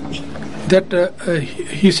that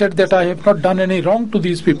I have not done any wrong to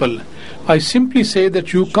these people. I simply say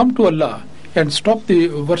that you come to Allah and stop the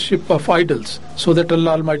worship of idols, so that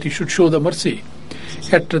Allah Almighty should show the mercy.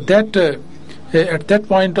 At that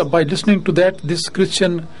point, by listening to that, this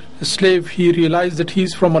Christian slave, he realized that he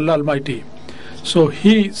is from Allah Almighty. So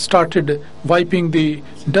he started wiping the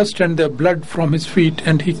dust and the blood from his feet,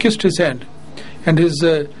 and he kissed his hand. And his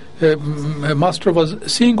master was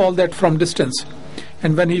seeing all that from distance,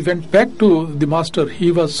 And when he went back to the master,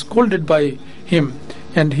 he was scolded by him,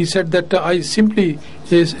 and he said that I simply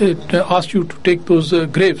asked you to take those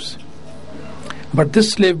grapes. But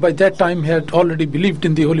this slave by that time had already believed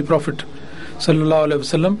in the Holy Prophet sallallahu alaihi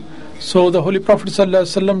wasallam. So the Holy Prophet sallallahu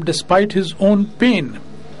alaihi wasallam, despite his own pain,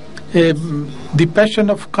 the passion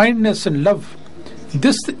of kindness and love,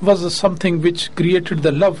 this was something which created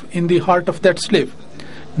the love in the heart of that slave.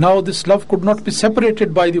 Now this love could not be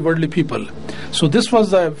separated by the worldly people. So this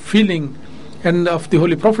was the feeling and of the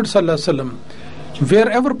Holy Prophet sallallahu alaihi wasallam.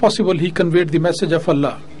 Wherever possible, he conveyed the message of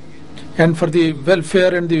Allah, and for the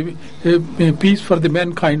welfare and the peace for the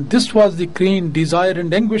mankind. This was the keen desire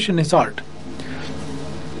and anguish in his heart.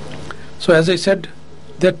 So as I said,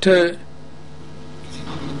 that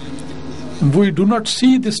we do not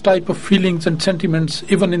see this type of feelings and sentiments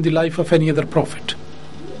even in the life of any other prophet.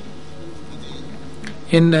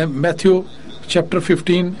 In Matthew chapter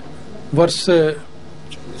 15, verse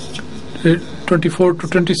 24 to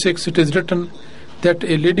 26, it is written that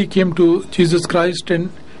a lady came to Jesus Christ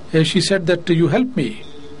and she said that you help me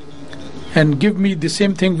and give me the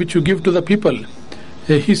same thing which you give to the people.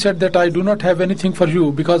 He said that I do not have anything for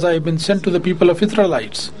you because I have been sent to the people of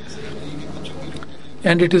Israelites.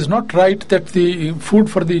 And it is not right that the food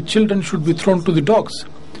for the children should be thrown to the dogs.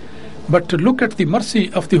 But to look at the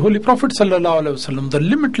mercy of the Holy Prophet sallallahu alaihi wasallam, the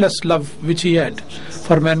limitless love which he had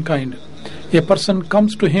for mankind. A person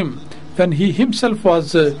comes to him when he himself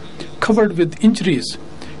was covered with injuries,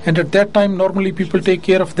 and at that time normally people take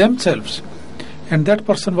care of themselves, and that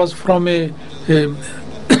person was from a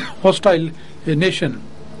hostile nation.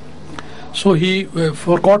 So he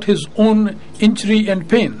forgot his own injury and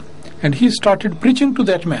pain, and he started preaching to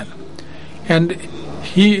that man, and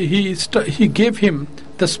he gave him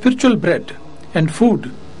the spiritual bread and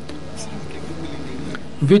food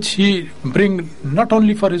which he bring not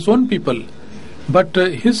only for his own people, but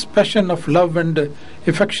his passion of love and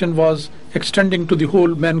affection was extending to the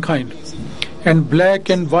whole mankind, and black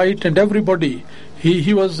and white and everybody.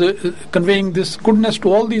 He was conveying this goodness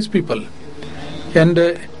to all these people. And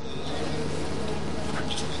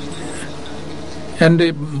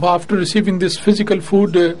after receiving this physical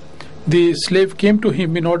food, the slave came to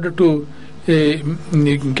him in order to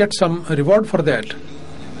get some reward for that.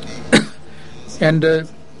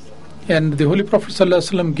 and the Holy Prophet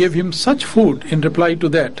ﷺ gave him such food in reply to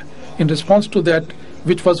that, in response to that,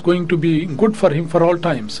 which was going to be good for him for all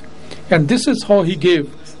times. And this is how he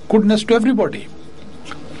gave goodness to everybody.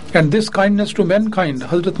 And this kindness to mankind,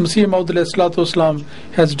 Hazrat Msih Maoud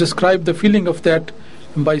has described the feeling of that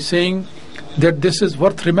by saying that this is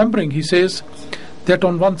worth remembering. He says that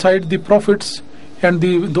on one side the prophets and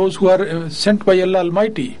those who are sent by Allah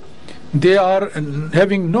Almighty, they are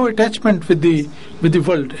having no attachment with the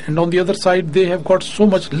world, and on the other side they have got so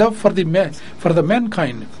much love for the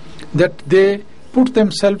mankind that they put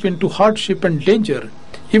themselves into hardship and danger,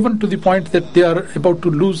 even to the point that they are about to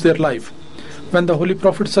lose their life. When the Holy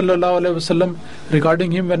Prophet ﷺ,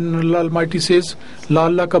 regarding him, when Allah Almighty says, La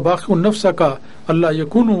Allah ka bakhun nafsaka Allah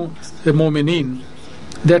yakunu mu'minin,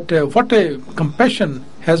 that what a compassion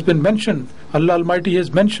has been mentioned. Allah Almighty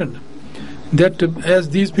has mentioned that as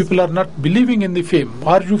these people are not believing in the faith,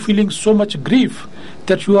 are you feeling so much grief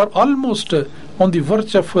that you are almost on the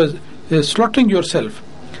verge of slaughtering yourself?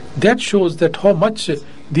 That shows that how much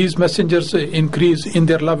these messengers increase in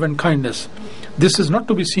their love and kindness. This is not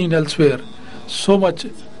to be seen elsewhere. So much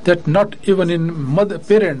that not even in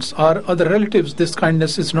parents or other relatives this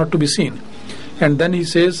kindness is not to be seen. And then he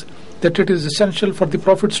says that it is essential for the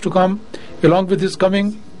prophets to come. Along with his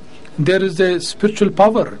coming, there is a spiritual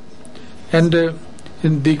power, and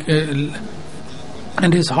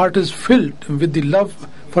his heart is filled with the love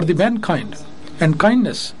for the mankind and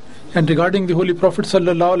kindness. And regarding the Holy Prophet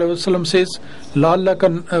ﷺ says, La Allah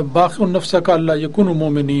kan bakhun nafsaka Allah yakunu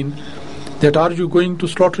mu'minin, that are you going to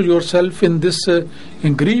slaughter yourself in this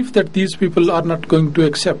in grief that these people are not going to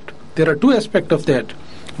accept? There are two aspects of that.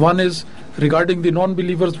 One is regarding the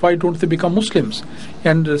non-believers, why don't they become Muslims?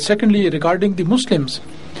 And secondly, regarding the Muslims,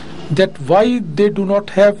 that why they do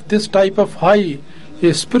not have this type of high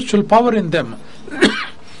spiritual power in them,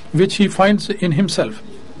 which he finds in himself.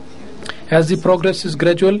 As the progress is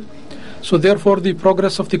gradual, so therefore the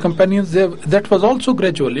progress of the companions, that was also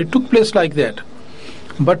gradual. It took place like that.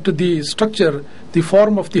 But the structure, the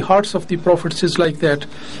form of the hearts of the prophets is like that,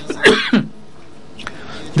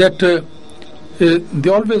 that they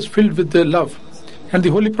always filled with their love. And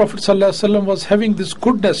the Holy Prophet ﷺ was having this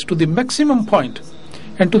goodness to the maximum point,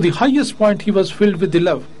 and to the highest point he was filled with the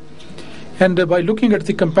love. And by looking at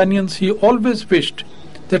the companions, he always wished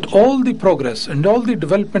that all the progress and all the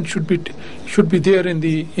development should be there in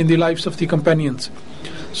the lives of the companions.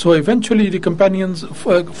 So eventually the companions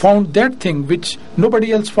found that thing which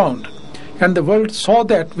nobody else found, and the world saw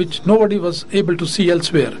that which nobody was able to see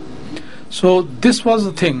elsewhere. So this was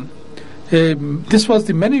the thing. This was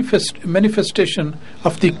the manifestation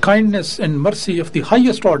of the kindness and mercy of the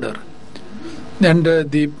highest order, and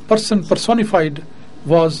the person personified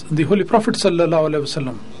was the Holy Prophet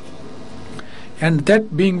ﷺ. And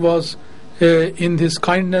that being was in his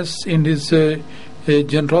kindness, in his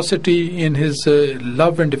generosity, in his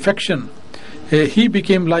love and affection, he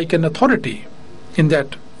became like an authority in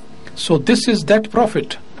that. So this is that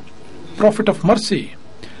prophet of mercy,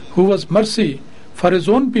 who was mercy for his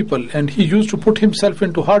own people, and he used to put himself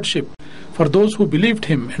into hardship for those who believed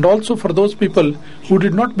him and also for those people who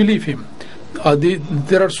did not believe him.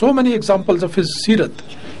 There are so many examples of his sirat,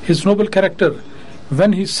 his noble character,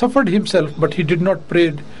 when he suffered himself, but he did not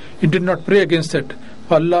pray against it.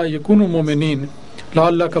 Allah yakunu mu'minin, la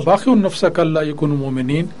Allah ka baqiun nafsaka Allah yakunu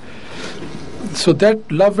mu'minin. So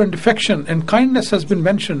that love and affection and kindness has been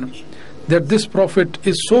mentioned, that this prophet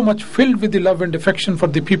is so much filled with the love and affection for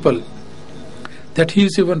the people that he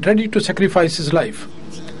is even ready to sacrifice his life.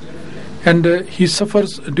 And he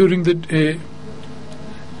suffers during the day.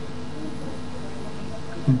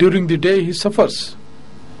 He suffers.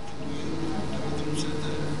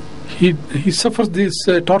 He suffers this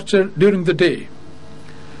torture during the day.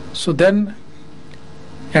 So then,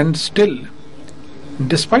 and still,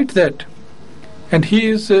 despite that, and he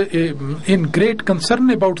is in great concern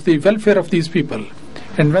about the welfare of these people.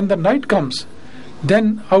 And when the night comes,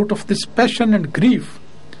 then out of this passion and grief,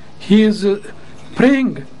 he is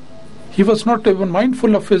praying. He was not even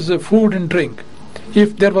mindful of his food and drink.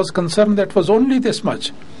 If there was concern, that was only this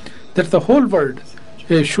much, that the whole world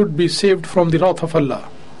should be saved from the wrath of Allah.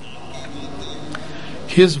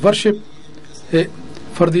 His worship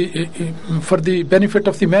for the benefit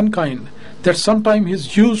of the mankind, that sometime his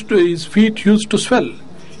feet used to swell.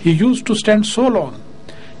 He used to stand so long,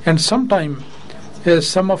 and sometime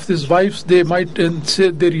some of his wives, they might say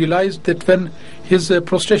they realized that when his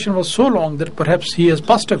prostration was so long that perhaps he has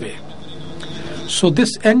passed away. So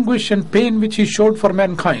this anguish and pain which he showed for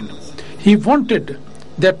mankind, he wanted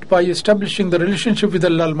that by establishing the relationship with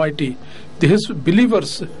Allah Almighty, his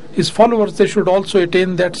believers, his followers, they should also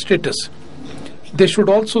attain that status. They should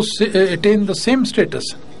also attain the same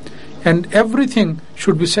status, and everything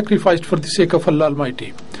should be sacrificed for the sake of Allah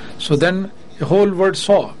Almighty. So then the whole world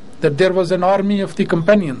saw that there was an army of the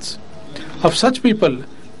companions, of such people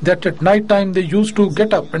that at night time they used to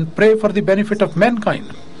get up and pray for the benefit of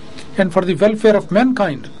mankind and for the welfare of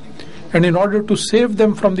mankind, and in order to save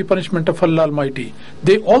them from the punishment of Allah Almighty.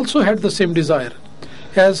 They also had the same desire,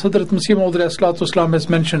 as Hazrat Msih Maoud has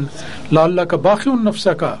mentioned, La Allah ka baqiun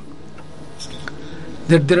nafsaka,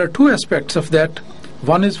 that there are two aspects of that.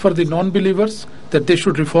 One is for the non-believers, that they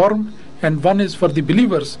should reform, and one is for the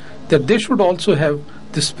believers, that they should also have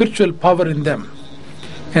the spiritual power in them.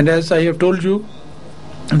 And as I have told you,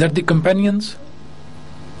 that the companions,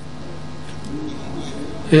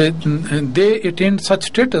 they attained such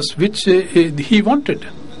status which he wanted.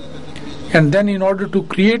 And then in order to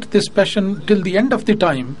create this passion till the end of the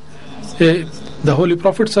time, the Holy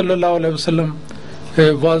Prophet ﷺ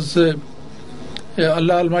was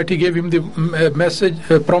Allah Almighty gave him the message,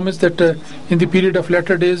 promise that in the period of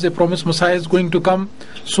latter days a promised Messiah is going to come,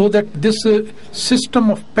 so that this system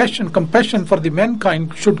of compassion for the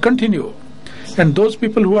mankind should continue. And those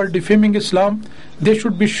people who are defaming Islam, they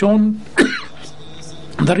should be shown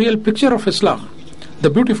the real picture of Islam, the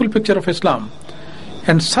beautiful picture of Islam.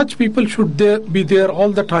 And such people should be there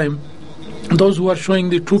all the time, those who are showing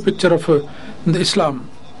the true picture of the Islam.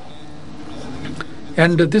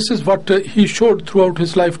 And this is what he showed throughout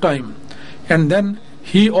his lifetime. And then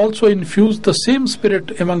he also infused the same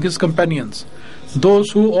spirit among his companions,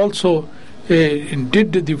 those who also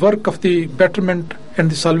did the work of the betterment and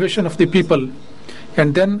the salvation of the people.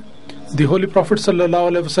 And then the Holy Prophet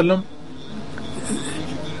ﷺ,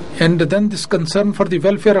 and then this concern for the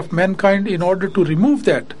welfare of mankind, in order to remove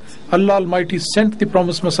that, Allah Almighty sent the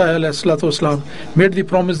promised Messiah ﷺ, made the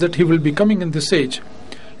promise that he will be coming in this age.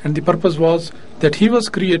 And the purpose was that he was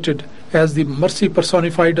created as the mercy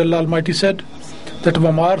personified. Allah Almighty said that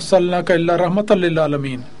وَمَا أَرْسَلْنَاكَ إِلَّا رَحْمَةً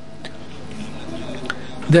لِلْعَالَمِينَ,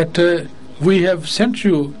 that we have sent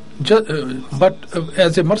you but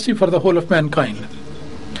as a mercy for the whole of mankind.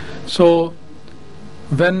 So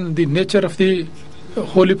when the nature of the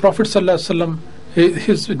Holy Prophet ﷺ,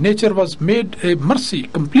 his nature was made a mercy,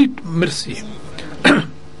 complete mercy,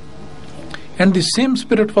 and the same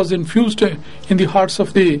spirit was infused in the hearts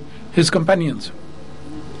of his companions.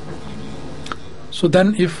 So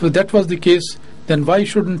then if that was the case, then why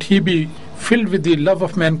shouldn't he be filled with the love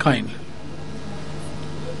of mankind?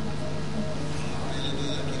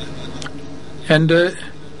 And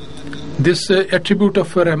this attribute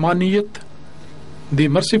of Rahmaniyat, the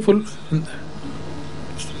merciful,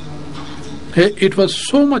 it was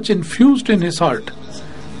so much infused in his heart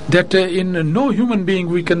that in no human being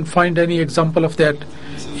we can find any example of that.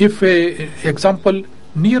 If a example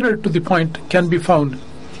nearer to the point can be found,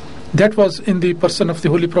 that was in the person of the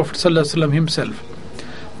Holy Prophet ﷺ himself.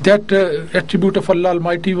 That attribute of Allah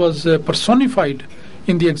Almighty was personified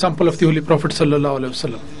in the example of the Holy Prophet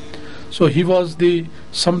ﷺ. So he was the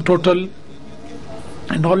sum total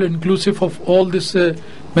and all inclusive of all this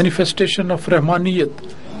manifestation of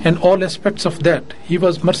Rahmaniyat and all aspects of that. He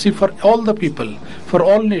was mercy for all the people, for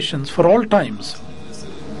all nations, for all times.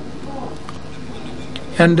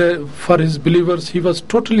 And for his believers, he was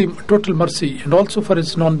total mercy, and also for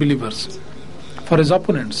his non-believers, for his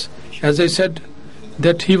opponents. As I said,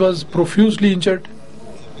 that he was profusely injured,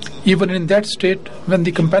 even in that state when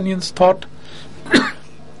the companions thought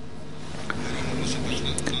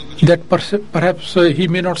that perhaps he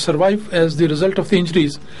may not survive as the result of the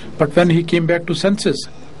injuries. But when he came back to senses,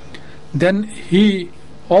 then he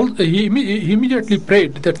immediately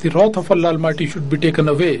prayed that the wrath of Allah Almighty should be taken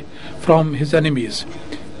away from his enemies.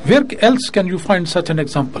 Where else can you find such an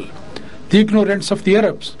example? The ignorance of the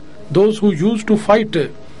Arabs, those who used to fight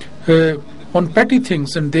on petty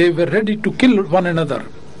things, and they were ready to kill one another,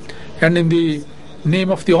 and in the name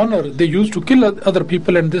of the honor they used to kill other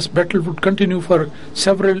people, and this battle would continue for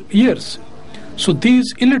several years. So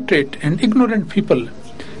these illiterate and ignorant people,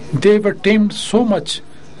 they were tamed so much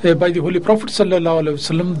by the Holy Prophet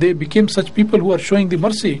ﷺ. They became such people who are showing the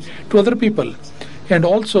mercy to other people, and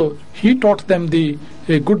also he taught them the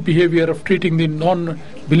good behavior of treating the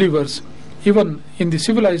non-believers. Even in the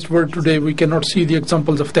civilized world today, we cannot see the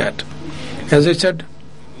examples of that. As I said,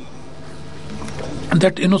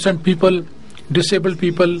 that innocent people, disabled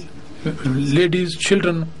people, ladies,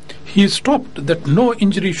 children, he stopped that no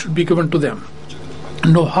injury should be given to them,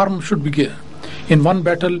 no harm should be given. In one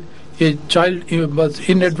battle, a child was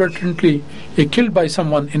inadvertently killed by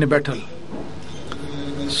someone in a battle.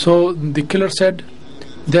 So the killer said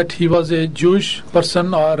that he was a Jewish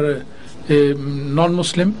person or a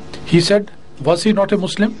non-Muslim. He said, was he not a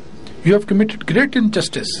Muslim? You have committed great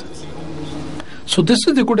injustice. So this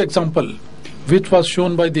is a good example which was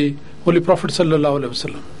shown by the Holy Prophet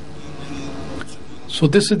ﷺ. So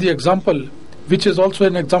this is the example which is also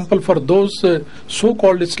an example for those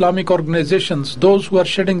so-called Islamic organizations, those who are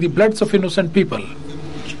shedding the bloods of innocent people.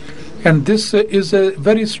 And this is a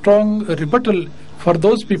very strong rebuttal for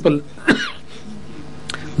those people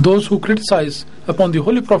those who criticize upon the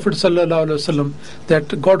Holy Prophet ﷺ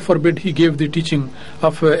that God forbid he gave the teaching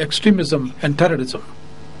of extremism and terrorism.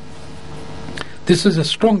 This is a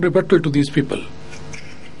strong rebuttal to these people.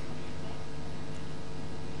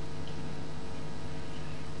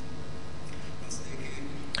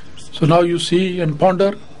 So now you see and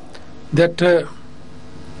ponder that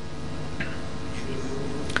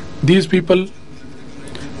these people,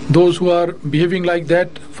 those who are behaving like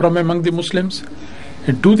that from among the Muslims,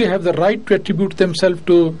 do they have the right to attribute themselves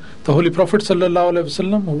to the Holy Prophet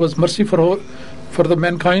ﷺ, who was mercy for the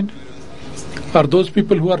mankind? Are those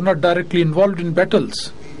people who are not directly involved in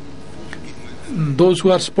battles, those who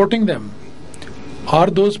are supporting them, are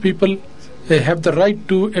those people have the right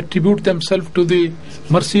to attribute themselves to the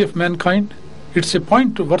mercy of mankind? It's a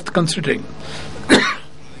point worth considering.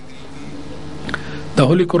 The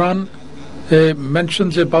Holy Quran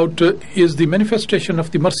mentions about is the manifestation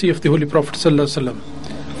of the mercy of the Holy Prophet ﷺ,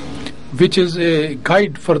 which is a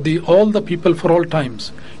guide for all the people for all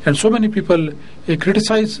times. And so many people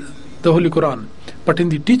criticize the Holy Quran, but in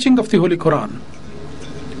the teaching of the Holy Quran,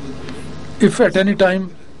 if at any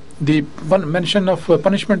time the one mention of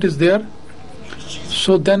punishment is there,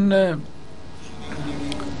 so then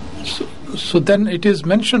it is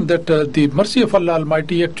mentioned that the mercy of Allah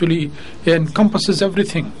Almighty actually encompasses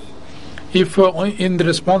everything. If in the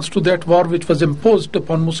response to that war which was imposed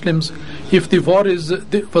upon Muslims, if the war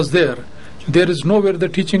was there is nowhere the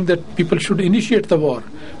teaching that people should initiate the war.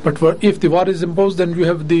 But if the war is imposed, then you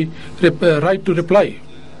have the right to reply.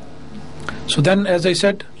 So then, as I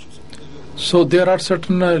said, so there are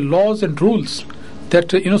certain laws and rules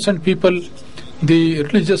that innocent people, the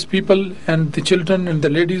religious people and the children and the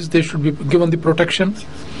ladies, they should be given the protection.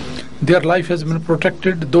 Their life has been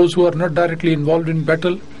protected. Those who are not directly involved in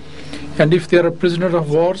battle, and if they are a prisoner of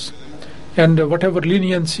wars, and whatever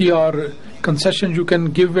leniency or concession you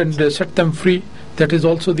can give and set them free, that is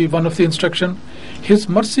also one of the instruction. His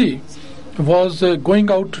mercy was going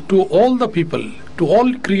out to all the people, to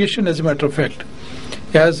all creation, as a matter of fact.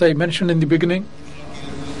 As I mentioned in the beginning,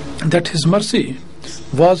 that his mercy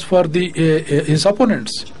was for his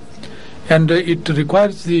opponents, and it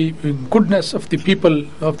requires the goodness of the people,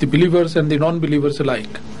 of the believers and the non-believers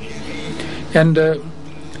alike. And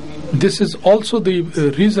this is also the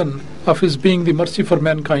reason of his being the mercy for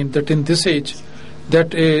mankind, that in this age,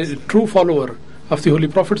 that a true follower of the Holy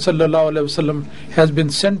Prophet ﷺ has been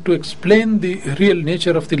sent to explain the real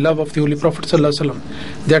nature of the love of the Holy Prophet ﷺ.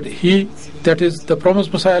 That is the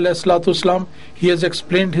Promised Messiah ﷺ, he has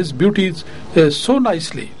explained his beauties so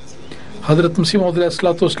nicely. Hazrat Msih Maoud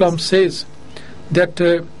ﷺ says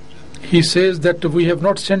that he says that we have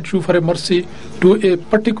not sent you for a mercy to a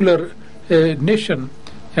particular nation,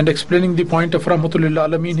 and explaining the point of Rahmatul Lil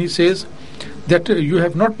Alameen, he says that you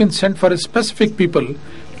have not been sent for a specific people.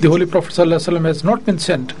 The Holy Prophet ﷺ has not been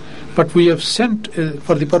sent, but we have sent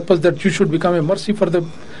for the purpose that you should become a mercy for the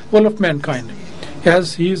whole of mankind,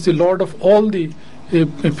 as he is the Lord of all the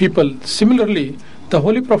people. Similarly, the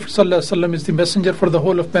Holy Prophet ﷺ is the messenger for the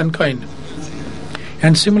whole of mankind,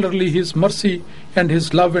 and similarly his mercy and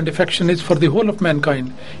his love and affection is for the whole of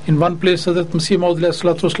mankind. In one place, Hazrat Msih Maoud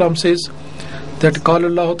ﷺ says that قال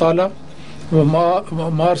الله تعالى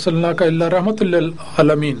وما أرسلناك إلا رحمة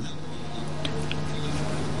للعالمين.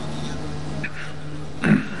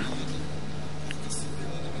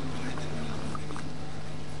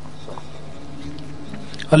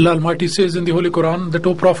 Allah Almighty says in the Holy Quran that,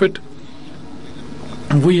 O Prophet,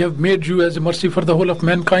 we have made you as a mercy for the whole of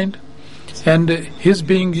mankind, and his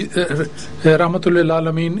being Rahmatul Lil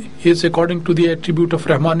Alameen is according to the attribute of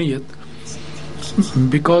Rahmaniyat,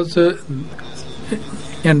 because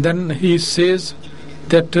and then he says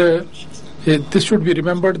that this should be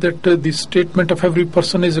remembered, that the statement of every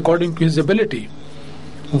person is according to his ability.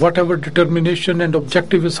 Whatever determination and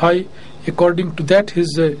objective is high, according to that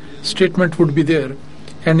his statement would be there.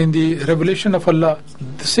 And in the revelation of Allah,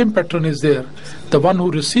 the same pattern is there. The one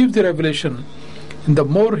who receives the revelation, and the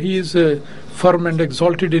more he is firm and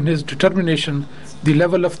exalted in his determination, the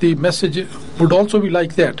level of the message would also be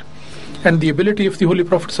like that. And the ability of the Holy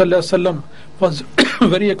Prophet ﷺ was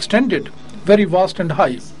very extended, very vast and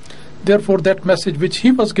high. Therefore, that message which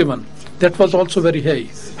he was given, that was also very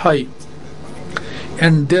high.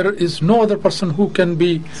 And there is no other person who can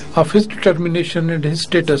be of his determination and his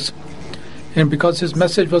status. And because his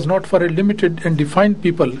message was not for a limited and defined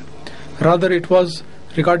people, rather it was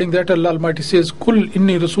regarding that Allah Almighty says, Kul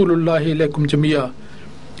inni Rasulullahi ilaykum jamia.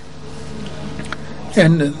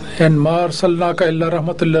 And ma arsalnaka illa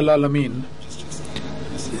rahmatul lil alamin.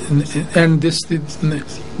 And this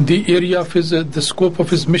the area of his the scope of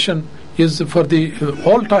his mission is for the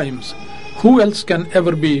all times. Who else can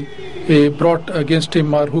ever be brought against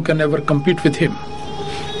him, or who can ever compete with him?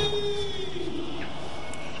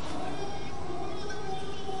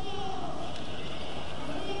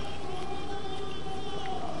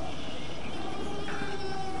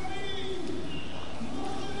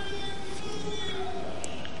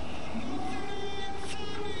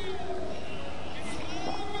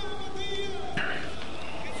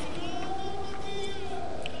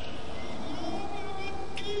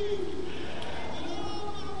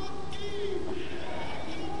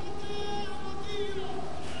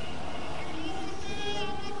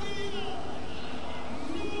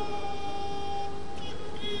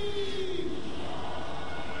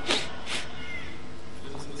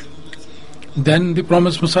 Then the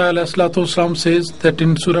Promised Messiah ﷺ says that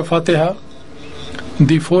in Surah Fatiha,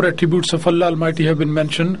 the four attributes of Allah Almighty have been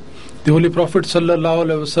mentioned. The Holy Prophet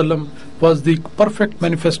ﷺ was the perfect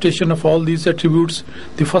manifestation of all these attributes.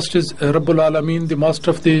 The first is Rabbul Alameen, the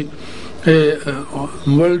master of the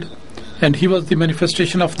world, and he was the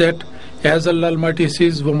manifestation of that. As Allah Almighty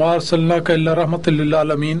says, وَمَا أَرْسَلْنَاكَ إِلَّا رَحْمَةً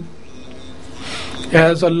لِلْعَالَمِينَ.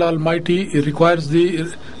 As Allah Almighty requires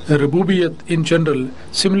the Rububiyyat in general,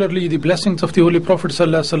 similarly the blessings of the Holy Prophet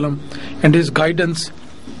ﷺ and his guidance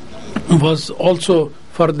was also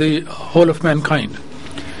for the whole of mankind.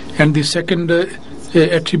 And the second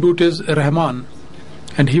attribute is Rahman,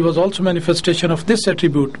 and he was also manifestation of this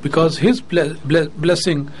attribute, because his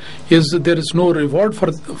blessing is, there is no reward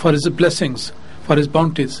for his blessings, for his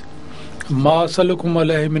bounties. Ma salukum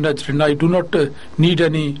alayhi min ajrin. I do not need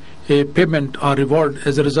any payment or reward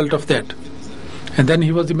as a result of that. And then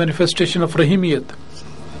he was the manifestation of Rahimiyat,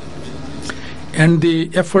 and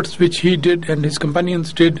the efforts which he did and his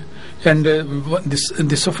companions did, and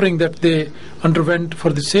the suffering that they underwent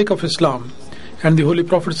for the sake of Islam. And the Holy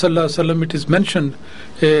Prophet ﷺ, it is mentioned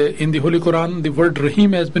in the Holy Quran, the word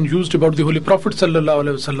Rahim has been used about the Holy Prophet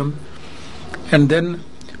ﷺ. And then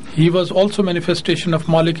he was also manifestation of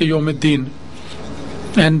Malik Yawmiddin,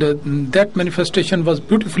 And that manifestation was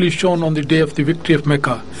beautifully shown on the day of the victory of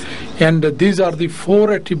Mecca. And these are the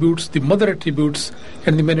 4 attributes, the mother attributes,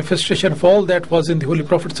 and the manifestation of all that was in the Holy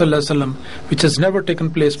Prophet ﷺ, which has never taken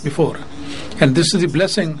place before. And this is the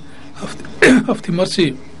blessing of the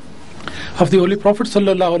mercy of the Holy Prophet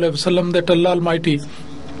ﷺ, that Allah Almighty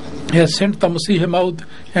has sent the Msih Maoud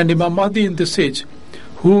and Imam-al-Mahdi in this age,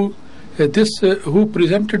 who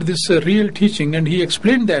presented this real teaching, and he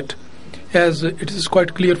explained that, as it is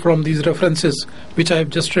quite clear from these references which I have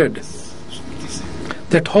just read,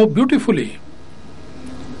 that how beautifully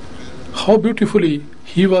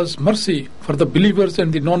he was mercy for the believers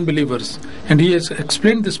and the non-believers, and he has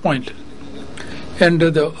explained this point. And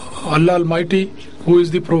the Allah Almighty, who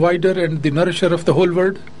is the provider and the nourisher of the whole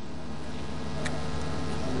world,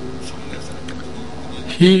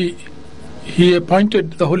 he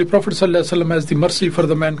appointed the Holy Prophet ﷺ as the mercy for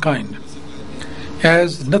the mankind,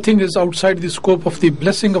 as nothing is outside the scope of the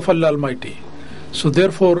blessing of Allah Almighty. So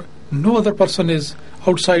therefore no other person is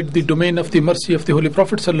outside the domain of the mercy of the Holy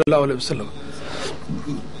Prophet ﷺ.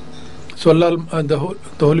 So the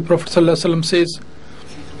Holy Prophet ﷺ says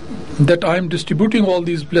that I am distributing all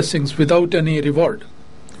these blessings without any reward,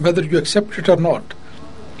 whether you accept it or not.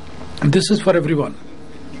 This is for everyone.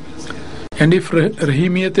 And if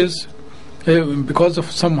Rahimiyat is because of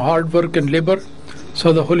some hard work and labor,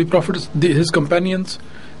 so the Holy Prophet, his companions,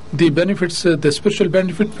 the benefits, the spiritual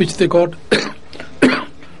benefit which they got,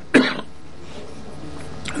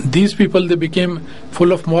 these people, they became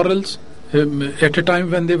full of morals at a time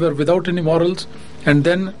when they were without any morals, and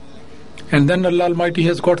then Allah Almighty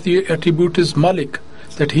has got the attribute is Malik,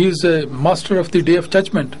 that he is a master of the Day of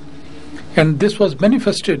Judgment, and this was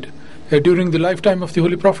manifested during the lifetime of the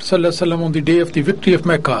Holy Prophet ﷺ on the day of the victory of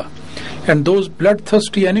Mecca. And those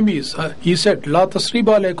bloodthirsty enemies, he said, La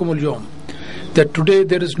tasriba alaykum al-yawm, that today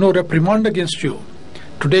there is no reprimand against you.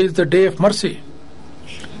 Today is the day of mercy.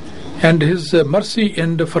 And his mercy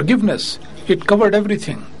and forgiveness, it covered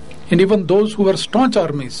everything. And even those who were staunch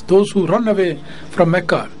armies, those who run away from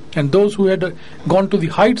Mecca, and those who had gone to the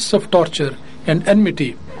heights of torture and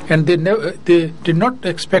enmity, and they did not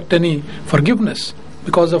expect any forgiveness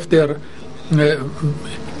because of their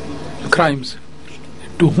crimes.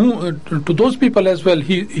 To those people as well,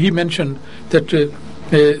 he mentioned that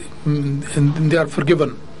they are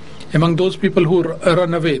forgiven. Among those people who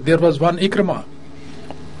run away, there was one Ikrimah,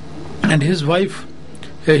 and his wife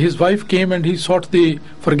came and he sought the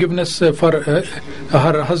forgiveness for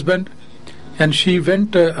her husband, and she ran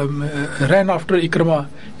after Ikrimah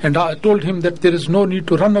and told him that there is no need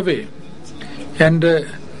to run away, and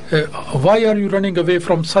why are you running away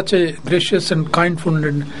from such a gracious and kindful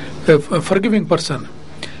and forgiving person?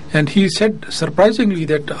 And he said surprisingly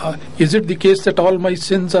that is it the case that all my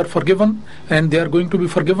sins are forgiven and they are going to be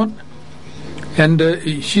forgiven? And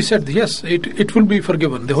she said, yes, it will be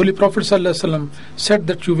forgiven. The Holy Prophet ﷺ said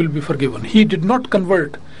that you will be forgiven. He did not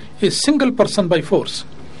convert a single person by force.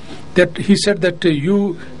 That he said that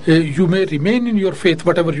you may remain in your faith,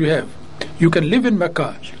 whatever you have. You can live in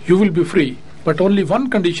Mecca, you will be free. But only one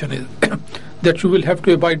condition is that you will have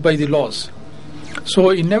to abide by the laws.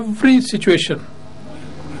 So in every situation,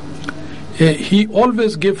 he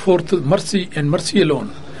always gave forth mercy and mercy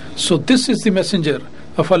alone. So this is the messenger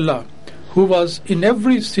of Allah, who was in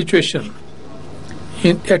every situation,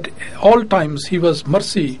 at all times he was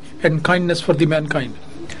mercy and kindness for the mankind.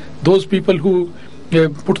 Those people who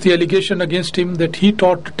put the allegation against him that he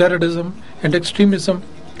taught terrorism and extremism,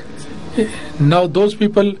 now those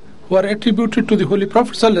people who are attributed to the Holy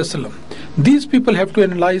Prophet ﷺ, these people have to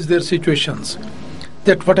analyze their situations,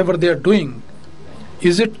 that whatever they are doing,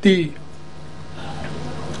 is it the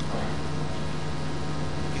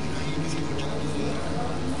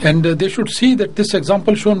and they should see that this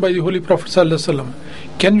example shown by the Holy Prophet ﷺ,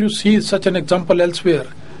 can you see such an example elsewhere?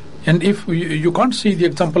 And if you can't see the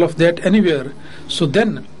example of that anywhere, so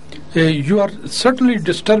then you are certainly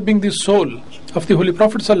disturbing the soul of the Holy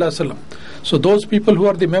Prophet ﷺ. So those people who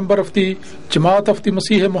are the member of the Jama'at of the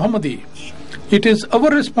Msih Maoud, it is our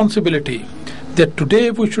responsibility that today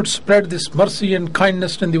we should spread this mercy and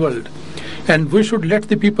kindness in the world, and we should let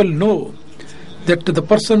the people know that the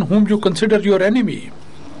person whom you consider your enemy,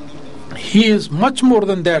 he is much more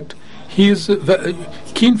than that. He is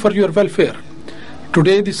keen for your welfare.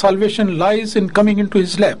 Today the salvation lies in coming into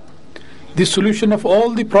his lap. The solution of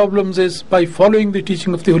all the problems is by following the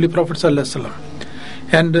teaching of the Holy Prophet ﷺ.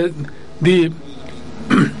 And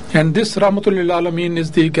and this Rahmatul lil Alameen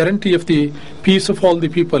is the guarantee of the peace of all the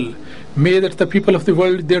people. May that the people of the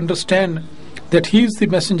world, they understand that he is the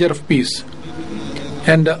messenger of peace.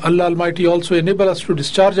 And Allah Almighty also enable us to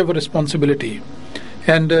discharge our responsibility.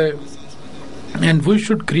 And And we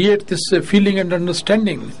should create this feeling and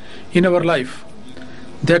understanding in our life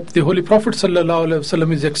that the Holy Prophet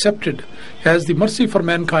ﷺ is accepted as the mercy for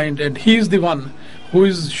mankind, and he is the one who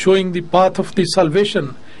is showing the path of the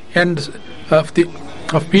salvation and of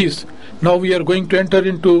peace. Now we are going to enter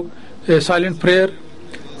into a silent prayer.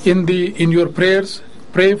 In your prayers,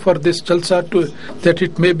 pray for this Jalsa that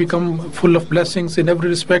it may become full of blessings in every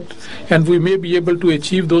respect, and we may be able to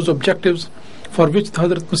achieve those objectives for which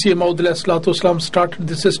Hazrat Msih Maoud started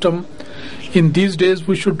the system. In these days,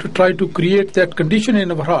 we should try to create that condition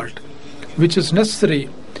in our heart which is necessary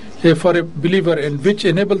for a believer and which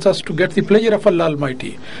enables us to get the pleasure of Allah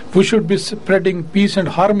Almighty. We should be spreading peace and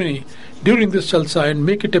harmony during this Jalsa and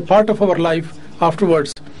make it a part of our life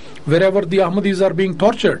afterwards. Wherever the Ahmadis are being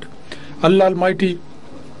tortured, Allah Almighty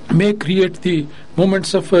may create the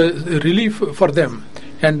moments of relief for them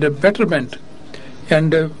and betterment.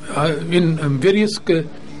 And in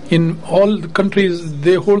all the countries,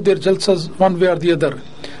 they hold their Jalsas one way or the other.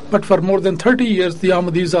 But for more than 30 years, the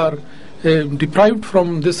Ahmadis are deprived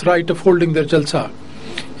from this right of holding their Jalsa.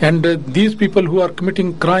 And these people who are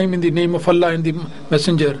committing crime in the name of Allah and the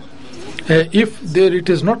Messenger, if it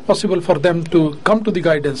is not possible for them to come to the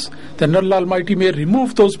guidance, then Allah Almighty may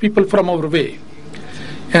remove those people from our way.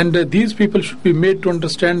 And these people should be made to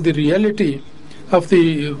understand the reality of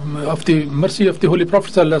the mercy of the Holy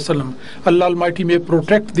Prophet ﷺ. Allah Almighty may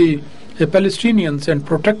protect the Palestinians and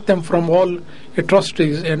protect them from all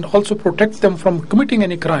atrocities and also protect them from committing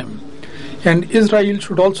any crime. And Israel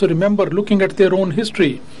should also remember, looking at their own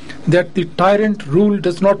history, that the tyrant rule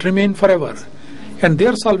does not remain forever. And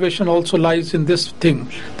their salvation also lies in this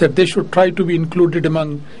thing, that they should try to be included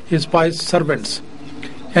among his pious servants.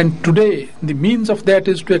 And today, the means of that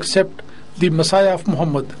is to accept the Messiah of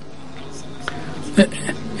Muhammad.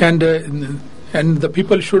 And the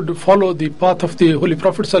people should follow the path of the Holy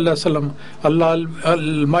Prophet ﷺ. Allah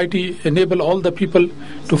Almighty enable all the people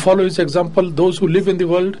to follow his example. Those who live in the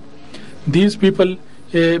world, these people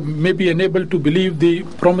may be enabled to believe the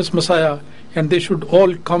promised Messiah, and they should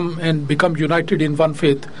all come and become united in one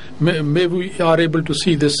faith. May we are able to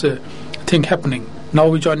see this thing happening. Now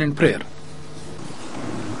we join in prayer.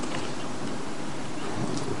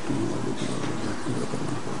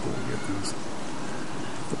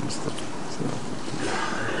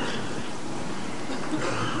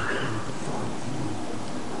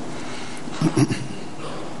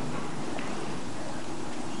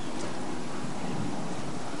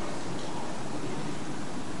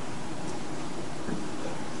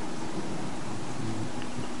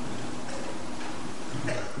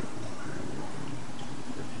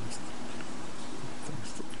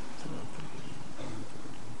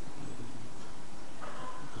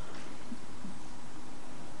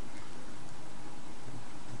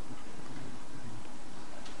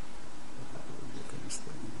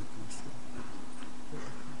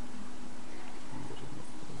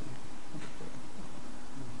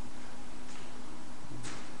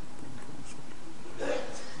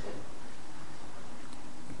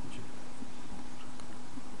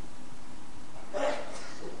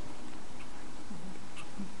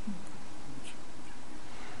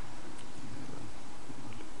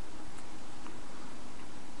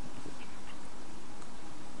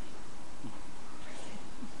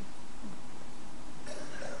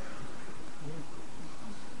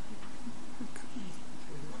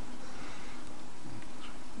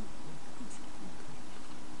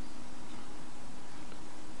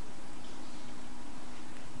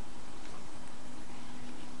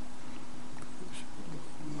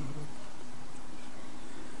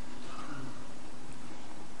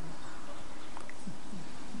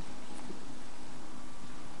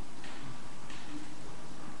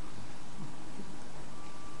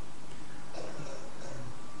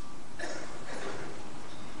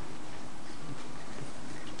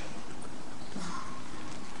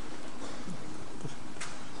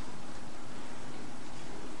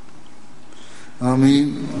 आमीन।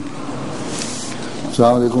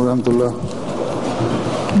 अस्सलाम वालेकुम रहमतुल्लाह।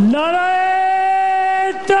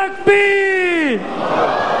 नाराए तकबीर,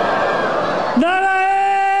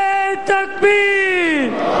 नाराए तकबीर।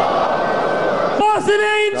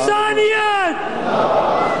 मौसरे इंसानियत,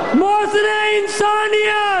 मौसरे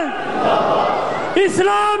इंसानियत,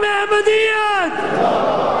 इस्लाम अहमदियत,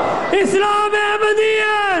 इस्लाम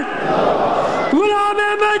अहमदियत। गुलाम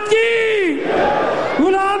अहमद की,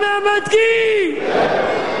 गुलाम अहमद की।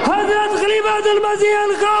 हजरत खलीफातुल मसीह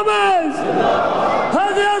अल-कामिल,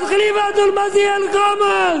 हजरत खलीफातुल मसीह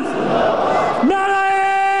अल-कामिल।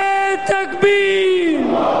 नाराए तकबीर।